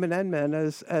people, women and men,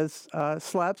 as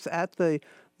slaps at the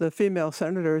female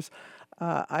senators,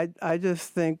 I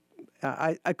just think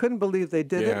I couldn't believe they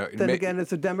did it. Then again,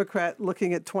 as a Democrat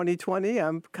looking at 2020,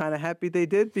 I'm kind of happy they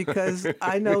did, because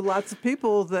I know lots of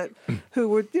people who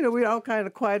were, we all kind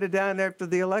of quieted down after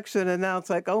the election, and now it's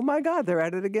like, oh my God, they're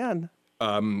at it again.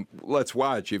 Let's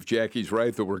watch. If Jackie's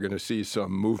right that we're going to see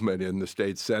some movement in the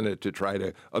state Senate to try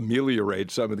to ameliorate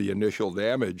some of the initial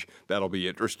damage, that'll be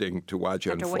interesting to watch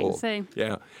unfold. Wait and see.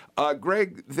 Yeah.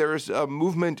 Greg, there's a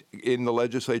movement in the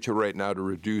legislature right now to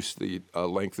reduce the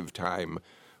length of time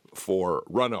for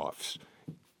runoffs,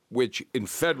 which in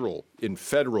federal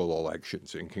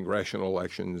elections, in congressional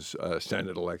elections,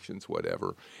 Senate elections,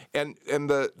 whatever, and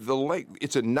the length,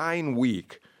 it's a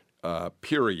 9-week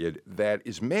period that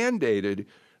is mandated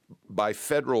by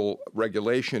federal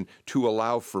regulation to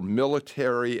allow for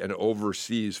military and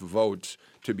overseas votes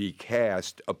to be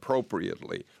cast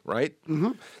appropriately, right?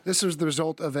 Mm-hmm. This was the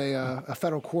result of a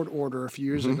federal court order a few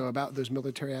years ago about those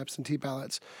military absentee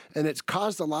ballots. And it's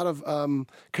caused a lot of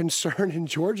concern in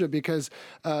Georgia because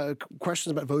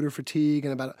questions about voter fatigue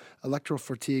and about electoral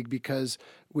fatigue, because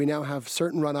we now have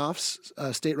certain runoffs,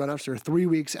 state runoffs that are 3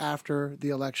 weeks after the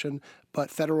election, but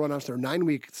federal runoffs that are 9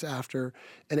 weeks after,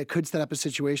 and it could set up a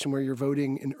situation where you're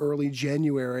voting in early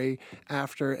January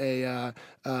after a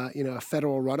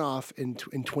federal runoff in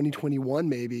 2021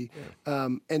 maybe,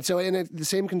 and so the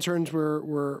same concerns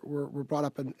were brought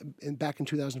up back in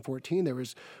 2014. There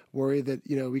was worry that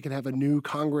we could have a new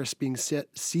Congress being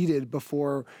seated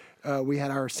before we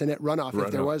had our Senate runoff.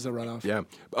 If there was a runoff. Yeah.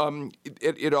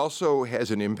 It also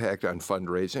has an impact on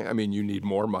fundraising. I mean, you need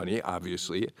more money,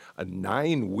 obviously. A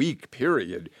 9-week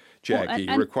period, Jackie,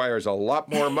 requires a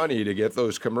lot more money to get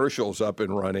those commercials up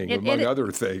and running, among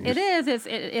other things. It is. It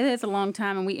is a long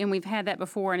time, and we've had that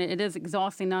before, and it is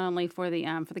exhausting not only for the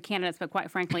candidates, but quite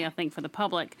frankly, I think for the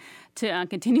public to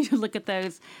continue to look at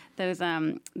those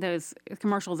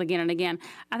commercials again and again.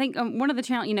 I think one of the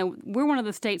challenges, we're one of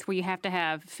the states where you have to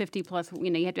have 50 plus.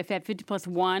 You have to have 50 plus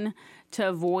 1 to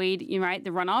avoid the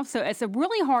runoff. So it's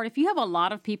really hard if you have a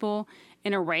lot of people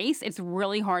in a race. It's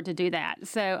really hard to do that.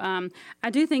 So I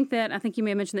do think that, I think you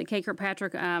may have mentioned that Kay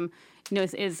Kirkpatrick,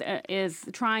 is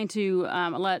trying to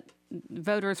let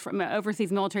voters from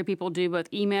overseas military people do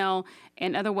both email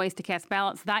and other ways to cast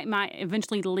ballots. That might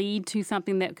eventually lead to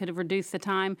something that could have reduced the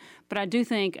time. But I do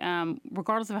think,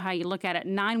 regardless of how you look at it,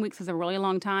 9 weeks is a really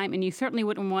long time, and you certainly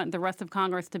wouldn't want the rest of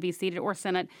Congress to be seated, or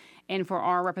Senate, and for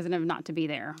our representative not to be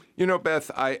there. Beth,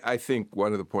 I think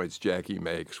one of the points Jackie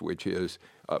makes, which is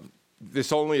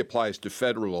this only applies to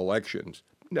federal elections.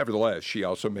 Nevertheless, she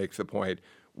also makes the point,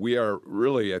 we are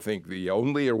really, I think, the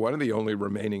only or one of the only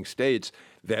remaining states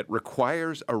that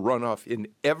requires a runoff in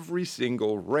every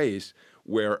single race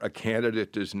where a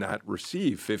candidate does not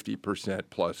receive 50%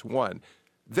 plus 1.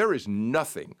 There is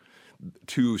nothing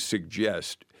to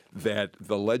suggest that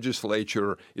the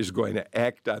legislature is going to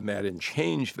act on that and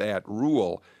change that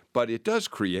rule, but it does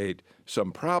create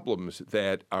some problems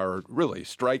that are really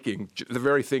striking, the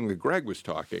very thing that Greg was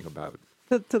talking about.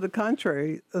 To the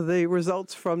contrary, the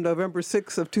results from November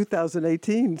 6th of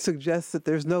 2018 suggest that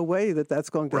there's no way that that's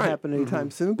going to happen anytime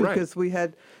soon, because we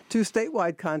had 2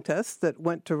 statewide contests that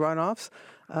went to runoffs,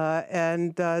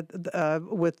 and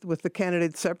with the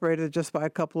candidates separated just by a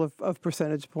couple of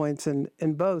percentage points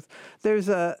in both. There's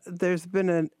been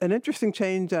an interesting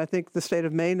change. I think the state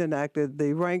of Maine enacted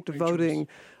the ranked voting,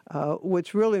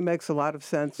 which really makes a lot of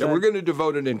sense. Yeah, we're going to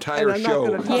devote an entire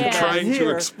show trying to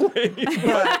explain.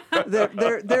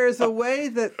 There is a way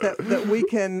that we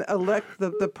can elect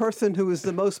the person who is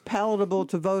the most palatable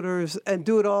to voters and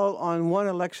do it all on one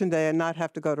election day and not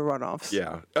have to go to runoffs.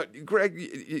 Yeah.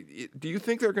 Greg, do you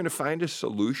think they're going to find a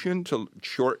solution to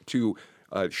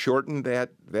shorten that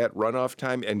runoff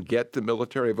time and get the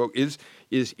military vote?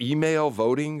 Is email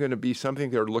voting going to be something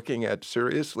they're looking at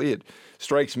seriously? It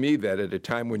strikes me that at a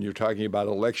time when you're talking about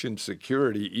election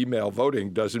security, email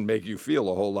voting doesn't make you feel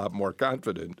a whole lot more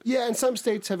confident. Yeah, and some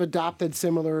states have adopted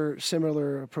similar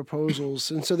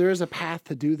proposals, and so there is a path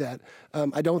to do that.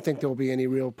 I don't think there will be any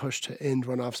real push to end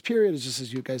runoffs, period, just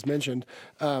as you guys mentioned.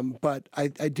 But I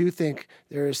do think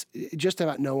there is just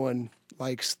about no one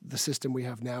likes the system we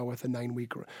have now with a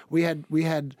 9-week. We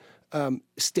had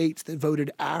states that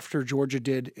voted after Georgia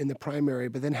did in the primary,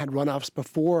 but then had runoffs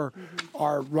before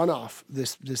our runoff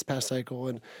this past cycle,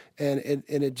 and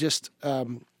it just.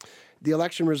 The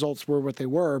election results were what they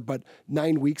were, but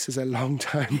 9 weeks is a long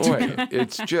time. Boy,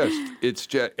 it's just,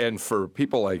 and for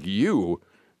people like you're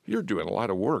doing a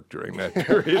lot of work during that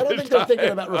period. I don't think they're thinking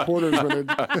about reporters when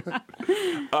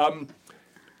they're.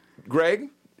 Greg,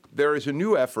 there is a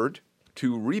new effort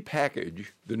to repackage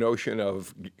the notion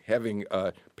of having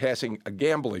passing a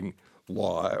gambling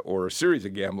law or a series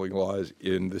of gambling laws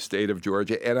in the state of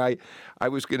Georgia. And I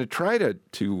was going to try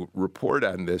to report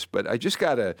on this, but I just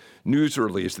got a news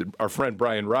release that our friend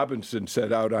Brian Robinson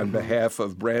sent out on behalf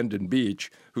of Brandon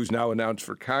Beach, who's now announced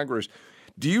for Congress.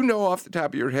 Do you know off the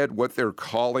top of your head what they're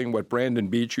calling, what Brandon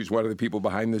Beach, who's one of the people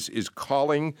behind this, is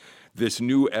calling this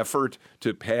new effort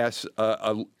to pass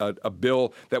a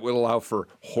bill that would allow for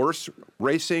horse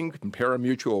racing and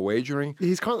pari-mutuel wagering?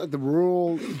 He's calling it the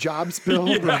Rural Jobs Bill.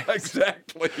 Yeah,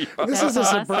 exactly. This is a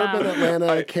suburban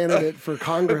Atlanta candidate for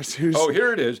Congress who's... Oh,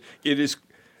 here it is.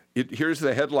 Here's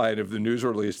the headline of the news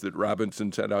release that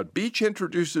Robinson sent out. Beach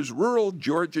introduces Rural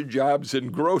Georgia Jobs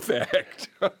and Growth Act.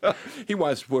 He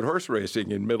wants to put horse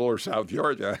racing in middle or South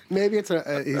Georgia. Maybe it's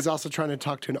he's also trying to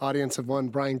talk to an audience of one,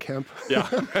 Brian Kemp. Yeah.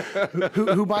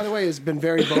 who, by the way, has been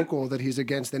very vocal that he's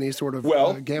against any sort of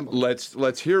gambling.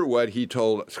 Let's hear what he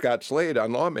told Scott Slade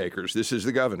on Lawmakers. This is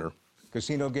the governor.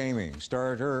 Casino gaming,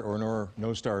 starter or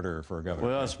no starter for a governor?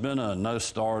 Well, it's been a no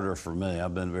starter for me.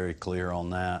 I've been very clear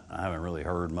on that. I haven't really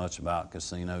heard much about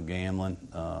casino gambling,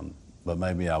 but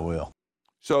maybe I will.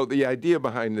 So the idea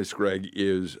behind this, Greg,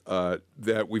 is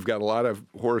that we've got a lot of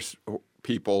horse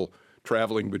people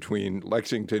traveling between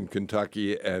Lexington,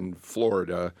 Kentucky, and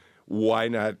Florida. Why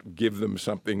not give them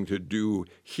something to do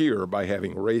here by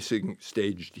having racing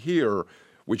staged here,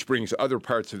 which brings other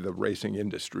parts of the racing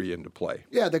industry into play?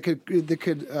 Yeah, that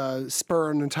could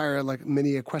spur an entire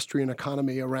mini equestrian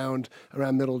economy around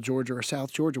Middle Georgia or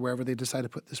South Georgia, wherever they decide to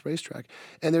put this racetrack.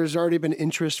 And there's already been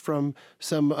interest from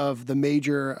some of the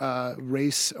major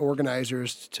race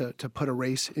organizers to put a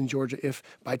race in Georgia if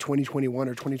by 2021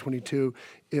 or 2022,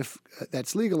 if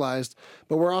that's legalized.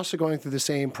 But we're also going through the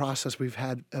same process. We've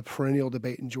had a perennial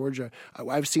debate in Georgia.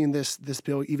 I've seen this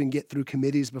bill even get through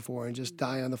committees before and just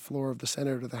die on the floor of the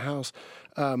Senate or the House.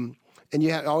 And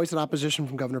you always had opposition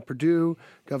from Governor Perdue,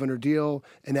 Governor Deal,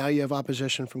 and now you have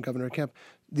opposition from Governor Kemp.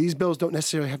 These bills don't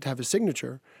necessarily have to have a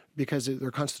signature because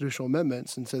they're constitutional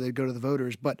amendments, and so they'd go to the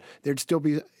voters, but there'd still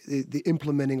be the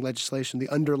implementing legislation, the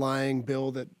underlying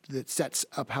bill that sets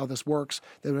up how this works.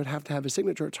 They would have to have a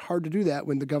signature. It's hard to do that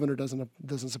when the governor doesn't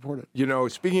support it. You know,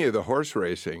 speaking of the horse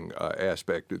racing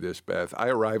aspect of this, Beth, I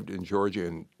arrived in Georgia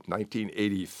in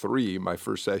 1983. My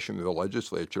first session of the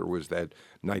legislature was that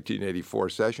 1984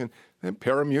 session. And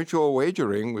pari-mutuel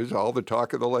wagering was all the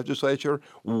talk of the legislature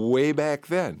way back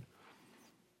then.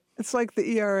 It's like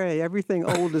the ERA. Everything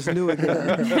old is new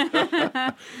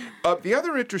again. The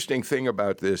other interesting thing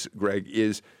about this, Greg,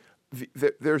 is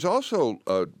there's also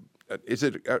is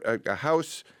it a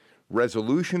House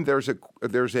resolution? There's a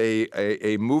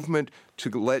movement to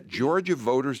let Georgia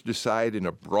voters decide in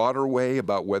a broader way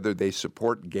about whether they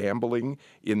support gambling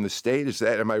in the state.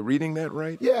 Am I reading that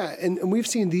right? Yeah, and we've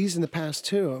seen these in the past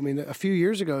too. I mean, a few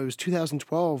years ago, it was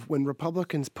 2012 when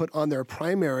Republicans put on their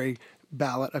primary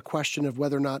ballot a question of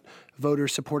whether or not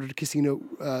voters supported casino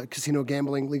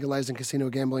gambling, legalizing casino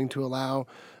gambling to allow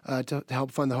to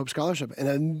help fund the Hope Scholarship. And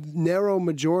a narrow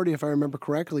majority, if I remember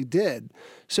correctly, did.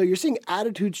 So you're seeing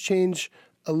attitudes change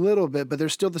a little bit, but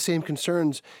there's still the same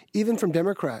concerns, even from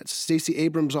Democrats. Stacey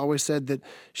Abrams always said that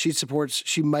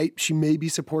she may be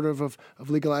supportive of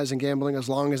legalizing gambling as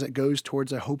long as it goes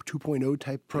towards a Hope 2.0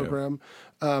 type program.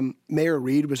 Yeah. Mayor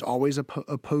Reed was always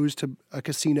opposed to a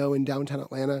casino in downtown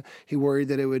Atlanta. He worried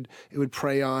that it would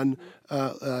prey on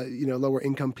lower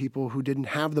income people who didn't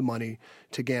have the money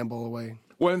to gamble away.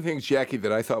 One of the things, Jackie,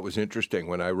 that I thought was interesting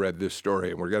when I read this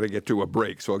story, and we're going to get to a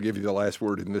break, so I'll give you the last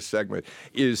word in this segment,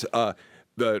 is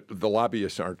the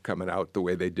lobbyists aren't coming out the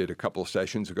way they did a couple of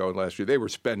sessions ago and last year. They were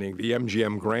spending, the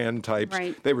MGM Grand types,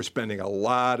 right. They were spending a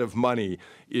lot of money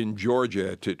in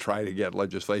Georgia to try to get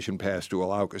legislation passed to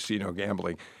allow casino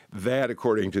gambling. That,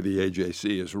 according to the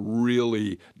AJC, has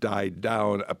really died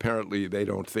down. Apparently, they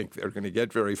don't think they're going to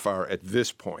get very far at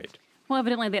this point. Well,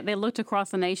 evidently, they looked across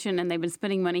the nation and they've been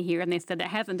spending money here, and they said that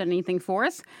hasn't done anything for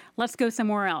us. Let's go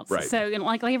somewhere else. Right. So,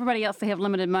 like everybody else, they have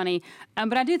limited money.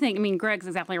 But I do think, Greg's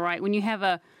exactly right. When you have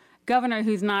a governor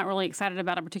who's not really excited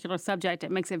about a particular subject,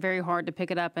 it makes it very hard to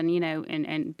pick it up and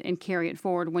and carry it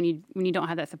forward when you don't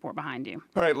have that support behind you.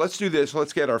 All right, let's do this.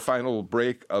 Let's get our final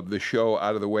break of the show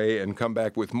out of the way and come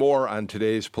back with more on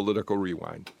today's Political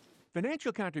Rewind.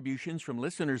 Financial contributions from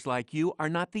listeners like you are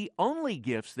not the only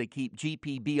gifts that keep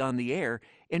GPB on the air.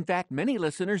 In fact, many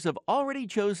listeners have already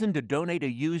chosen to donate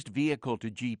a used vehicle to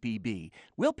GPB.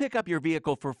 We'll pick up your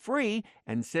vehicle for free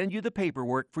and send you the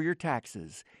paperwork for your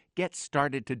taxes. Get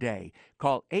started today.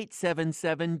 Call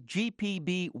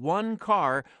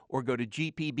 877-GPB-1CAR or go to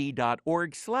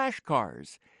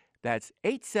gpb.org/cars. That's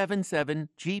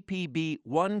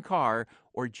 877-GPB-1CAR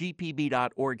or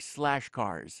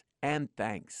gpb.org/cars. And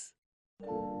thanks.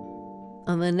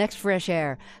 On the next Fresh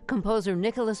Air, composer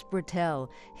Nicholas Britell.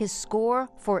 His score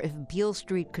for If Beale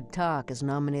Street Could Talk is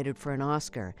nominated for an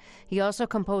Oscar. He also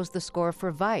composed the score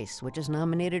for Vice, which is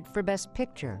nominated for Best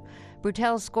Picture.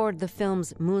 Britell scored the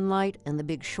films Moonlight and The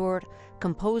Big Short,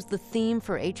 composed the theme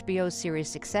for HBO's series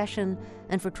Succession,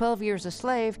 and for 12 Years a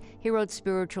Slave, he wrote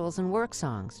spirituals and work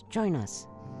songs. Join us.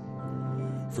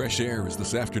 Fresh Air is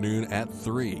this afternoon at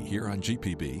 3 here on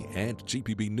GPB and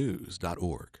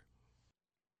gpbnews.org.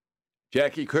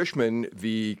 Jackie Cushman,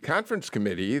 the conference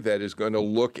committee that is going to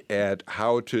look at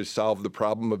how to solve the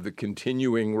problem of the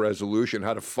continuing resolution,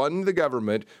 how to fund the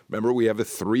government. Remember, we have a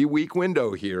 3-week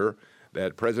window here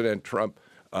that President Trump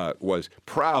was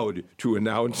proud to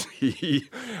announce he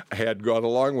had gone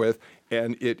along with.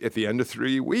 And at the end of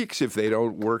 3 weeks, if they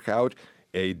don't work out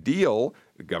a deal,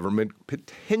 the government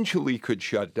potentially could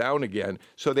shut down again.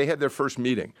 So they had their first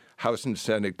meeting, House and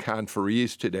Senate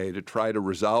conferees today, to try to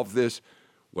resolve this.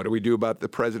 What do we do about the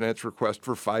president's request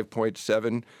for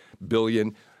 $5.7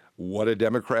 billion? What do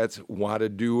Democrats want to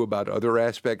do about other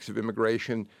aspects of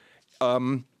immigration?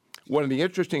 One of the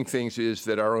interesting things is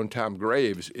that our own Tom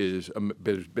Graves has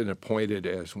been appointed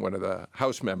as one of the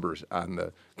House members on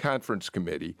the conference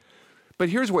committee. But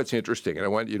here's what's interesting, and I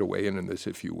want you to weigh in on this,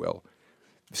 if you will.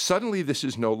 Suddenly, this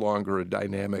is no longer a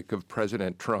dynamic of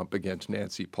President Trump against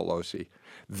Nancy Pelosi.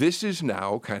 This is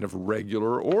now kind of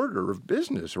regular order of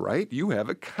business, right? You have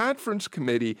a conference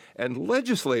committee and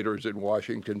legislators in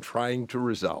Washington trying to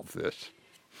resolve this.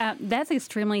 That's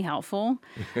extremely helpful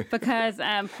because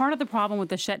part of the problem with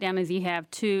the shutdown is you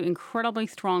have two incredibly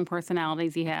strong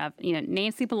personalities. You have,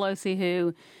 Nancy Pelosi,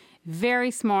 who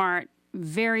very smart,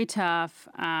 very tough.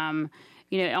 On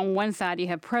one side you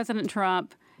have President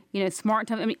Trump, smart,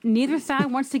 tough. I mean, neither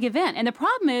side wants to give in. And the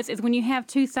problem is when you have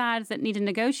two sides that need to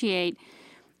negotiate,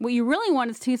 what you really want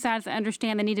is two sides that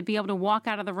understand they need to be able to walk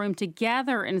out of the room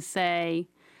together and say,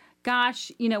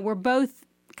 gosh, we're both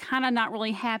kind of not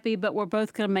really happy, but we're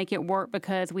both going to make it work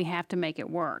because we have to make it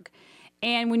work.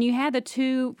 And when you had the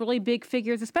two really big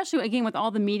figures, especially, again, with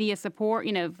all the media support,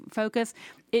 focus,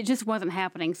 it just wasn't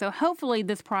happening. So hopefully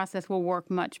this process will work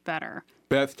much better.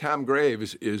 Beth, Tom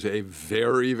Graves is a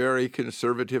very, very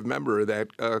conservative member of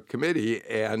that committee,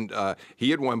 and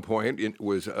he at one point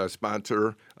was a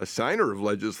signer of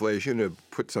legislation to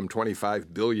put some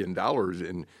 $25 billion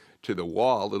into the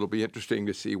wall. It'll be interesting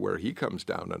to see where he comes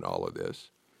down on all of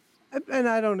this. And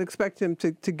I don't expect him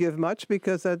to give much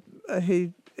because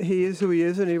he is who he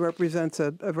is, and he represents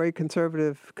a very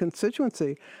conservative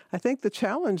constituency. I think the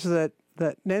challenge that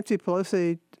Nancy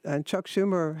Pelosi and Chuck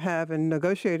Schumer have in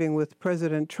negotiating with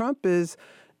President Trump is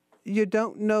you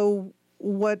don't know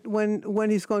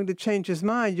when he's going to change his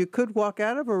mind. You could walk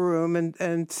out of a room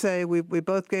and say, we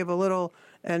both gave a little,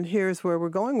 and here's where we're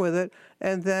going with it,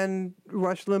 and then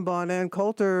Rush Limbaugh and Ann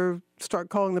Coulter start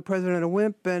calling the president a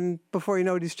wimp, and before you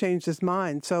know it, he's changed his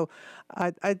mind. So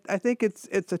I think it's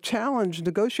a challenge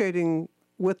negotiating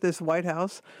with this White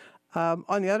House.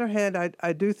 On the other hand,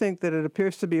 I do think that it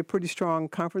appears to be a pretty strong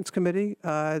conference committee.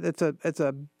 It's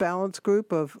a balanced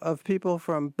group of people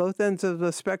from both ends of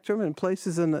the spectrum and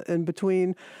places in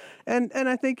between. And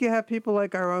I think you have people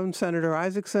like our own Senator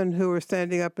Isaacson who are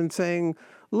standing up and saying,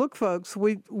 look, folks,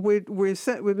 we've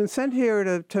been sent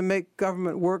here to make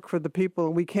government work for the people,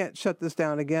 and we can't shut this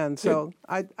down again. So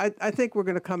I think we're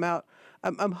going to come out.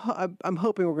 I'm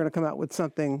hoping we're going to come out with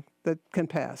something that can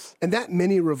pass. And that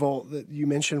mini revolt that you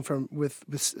mentioned with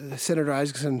Senator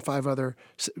Isaacson and 5 other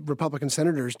Republican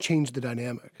senators changed the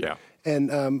dynamic. Yeah. And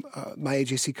my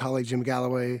AJC colleague, Jim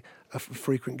Galloway, a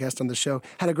frequent guest on the show,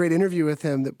 had a great interview with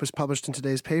him that was published in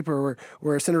today's paper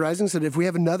where Senator Isaacson said, if we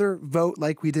have another vote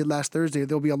like we did last Thursday,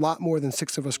 there'll be a lot more than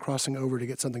 6 of us crossing over to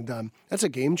get something done. That's a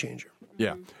game changer.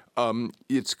 Yeah.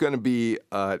 It's going to be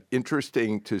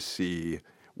interesting to see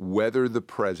whether the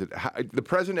president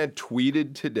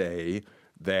tweeted today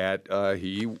that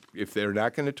if they're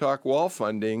not going to talk wall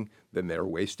funding, then they're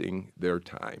wasting their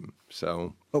time.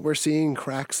 So, but we're seeing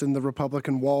cracks in the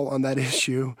Republican wall on that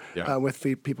issue with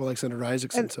people like Senator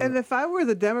Isaacson. And if I were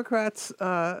the Democrats,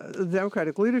 the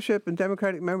Democratic leadership and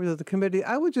Democratic members of the committee,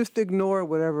 I would just ignore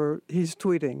whatever he's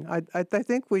tweeting. I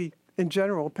think we, in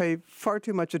general, pay far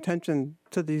too much attention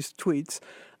to these tweets.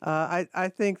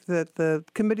 I think that the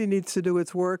committee needs to do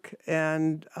its work,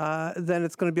 and then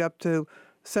it's going to be up to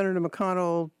Senator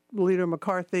McConnell, Leader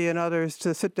McCarthy, and others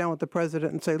to sit down with the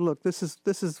president and say, "Look, this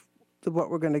is what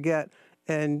we're going to get,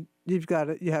 and you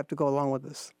have to go along with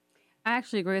this." I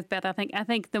actually agree with Beth. I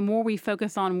think the more we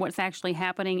focus on what's actually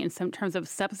happening in some terms of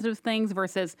substantive things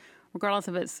versus regardless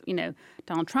if it's,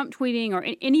 Donald Trump tweeting or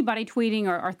anybody tweeting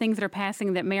or things that are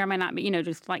passing that may or may not be,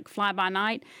 just like fly by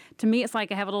night. To me, it's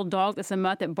like I have a little dog that's a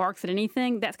mutt that barks at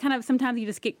anything. That's kind of, sometimes you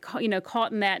just get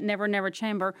caught in that never, never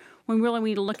chamber when really we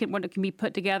need to look at what can be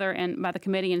put together and by the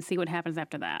committee and see what happens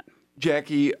after that.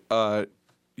 Jackie,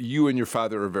 you and your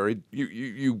father are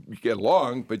you get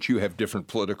along, but you have different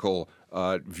political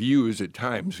views at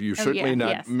times. You're certainly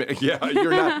not. Yes.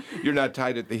 Yeah, you're not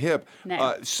tied at the hip.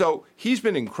 No. So he's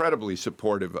been incredibly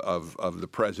supportive of the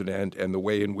president and the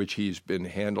way in which he's been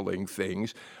handling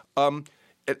things. And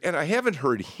I haven't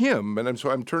heard him, and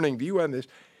so I'm turning to you on this.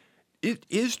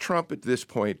 Is Trump at this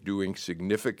point doing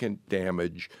significant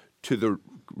damage to the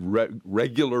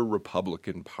regular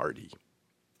Republican Party?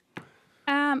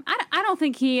 I don't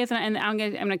think he is, and I'm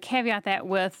going to caveat that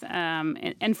with,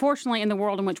 unfortunately, in the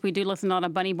world in which we do listen to a lot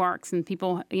of bunny barks and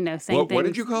people, saying things. What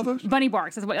did you call those? Bunny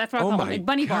barks. That's what I call them.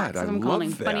 Bunny barks. That's what I'm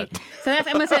calling them. Bunny. So that's,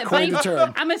 I'm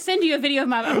going to send you a video of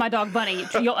my dog Bunny.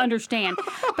 You'll understand.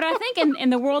 But I think in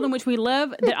the world in which we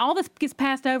live, that all this gets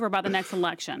passed over by the next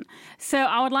election. So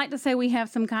I would like to say we have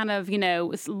some kind of,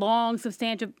 long,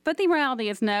 substantial, but the reality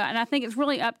is no. And I think it's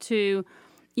really up to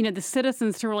the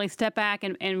citizens to really step back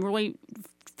and really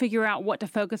figure out what to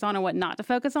focus on and what not to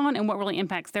focus on and what really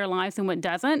impacts their lives and what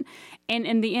doesn't. And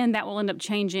in the end, that will end up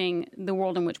changing the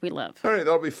world in which we live. All right,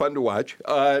 that'll be fun to watch.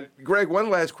 Greg, one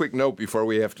last quick note before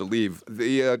we have to leave.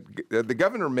 The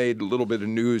governor made a little bit of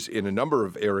news in a number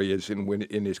of areas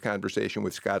in his conversation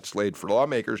with Scott Slade for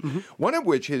lawmakers, one of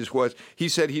which was he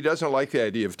said he doesn't like the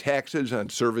idea of taxes on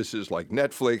services like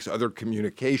Netflix, other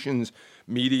communications,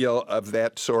 media of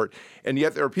that sort. And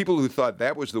yet there are people who thought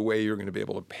that was the way you're going to be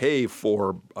able to pay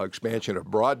for expansion of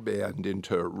broadband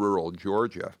into rural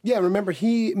Georgia. Yeah, remember,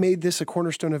 he made this a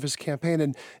cornerstone of his campaign,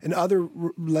 and other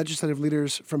legislative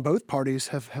leaders from both parties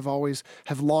have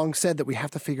long said that we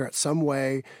have to figure out some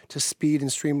way to speed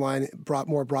and streamline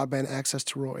more broadband access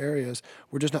to rural areas.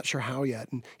 We're just not sure how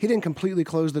yet. And he didn't completely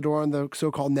close the door on the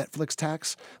so-called Netflix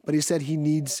tax, but he said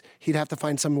he'd have to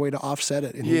find some way to offset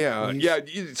it. And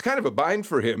it's kind of a bind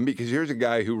for him, because here's a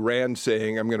guy who ran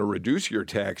saying, I'm going to reduce your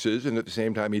taxes, and at the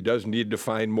same time he does need to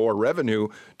find more revenue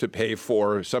to pay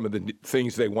for some of the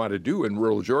things they want to do in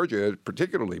rural Georgia,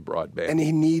 particularly broadband. And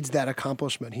he needs that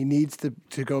accomplishment. He needs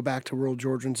to go back to rural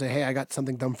Georgia and say, hey, I got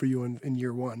something done for you in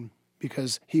year one,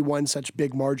 because he won such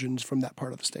big margins from that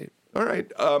part of the state. All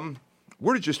right.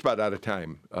 We're just about out of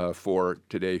time for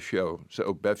today's show.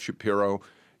 So Beth Shapiro,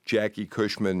 Jackie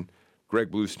Cushman,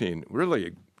 Greg Bluestein, really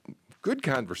a good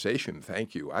conversation.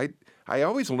 Thank you. I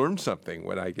always learn something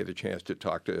when I get a chance to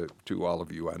talk to all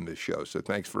of you on this show. So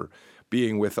thanks for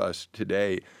being with us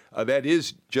today. That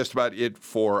is just about it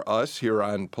for us here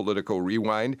on Political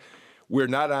Rewind. We're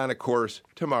not on, of course,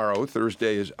 tomorrow.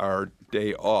 Thursday is our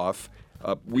day off.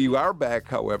 We are back,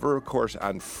 however, of course,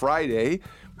 on Friday,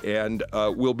 and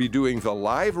we'll be doing the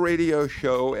live radio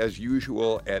show as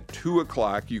usual at 2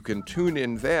 o'clock. You can tune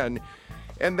in then.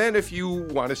 And then if you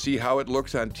want to see how it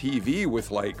looks on TV with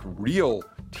like real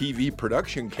TV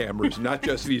production cameras, not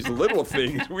just these little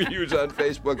things we use on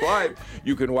Facebook Live,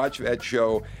 you can watch that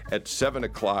show at 7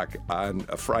 o'clock on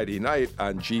a Friday night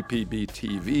on GPB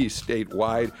TV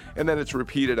statewide, and then it's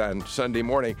repeated on Sunday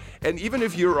morning. And even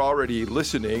if you're already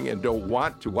listening and don't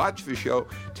want to watch the show,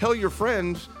 tell your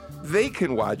friends they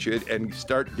can watch it and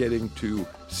start getting to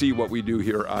see what we do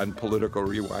here on Political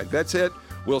Rewind. That's it.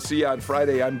 We'll see you on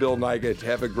Friday. I'm Bill Nigut.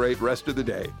 Have a great rest of the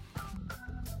day.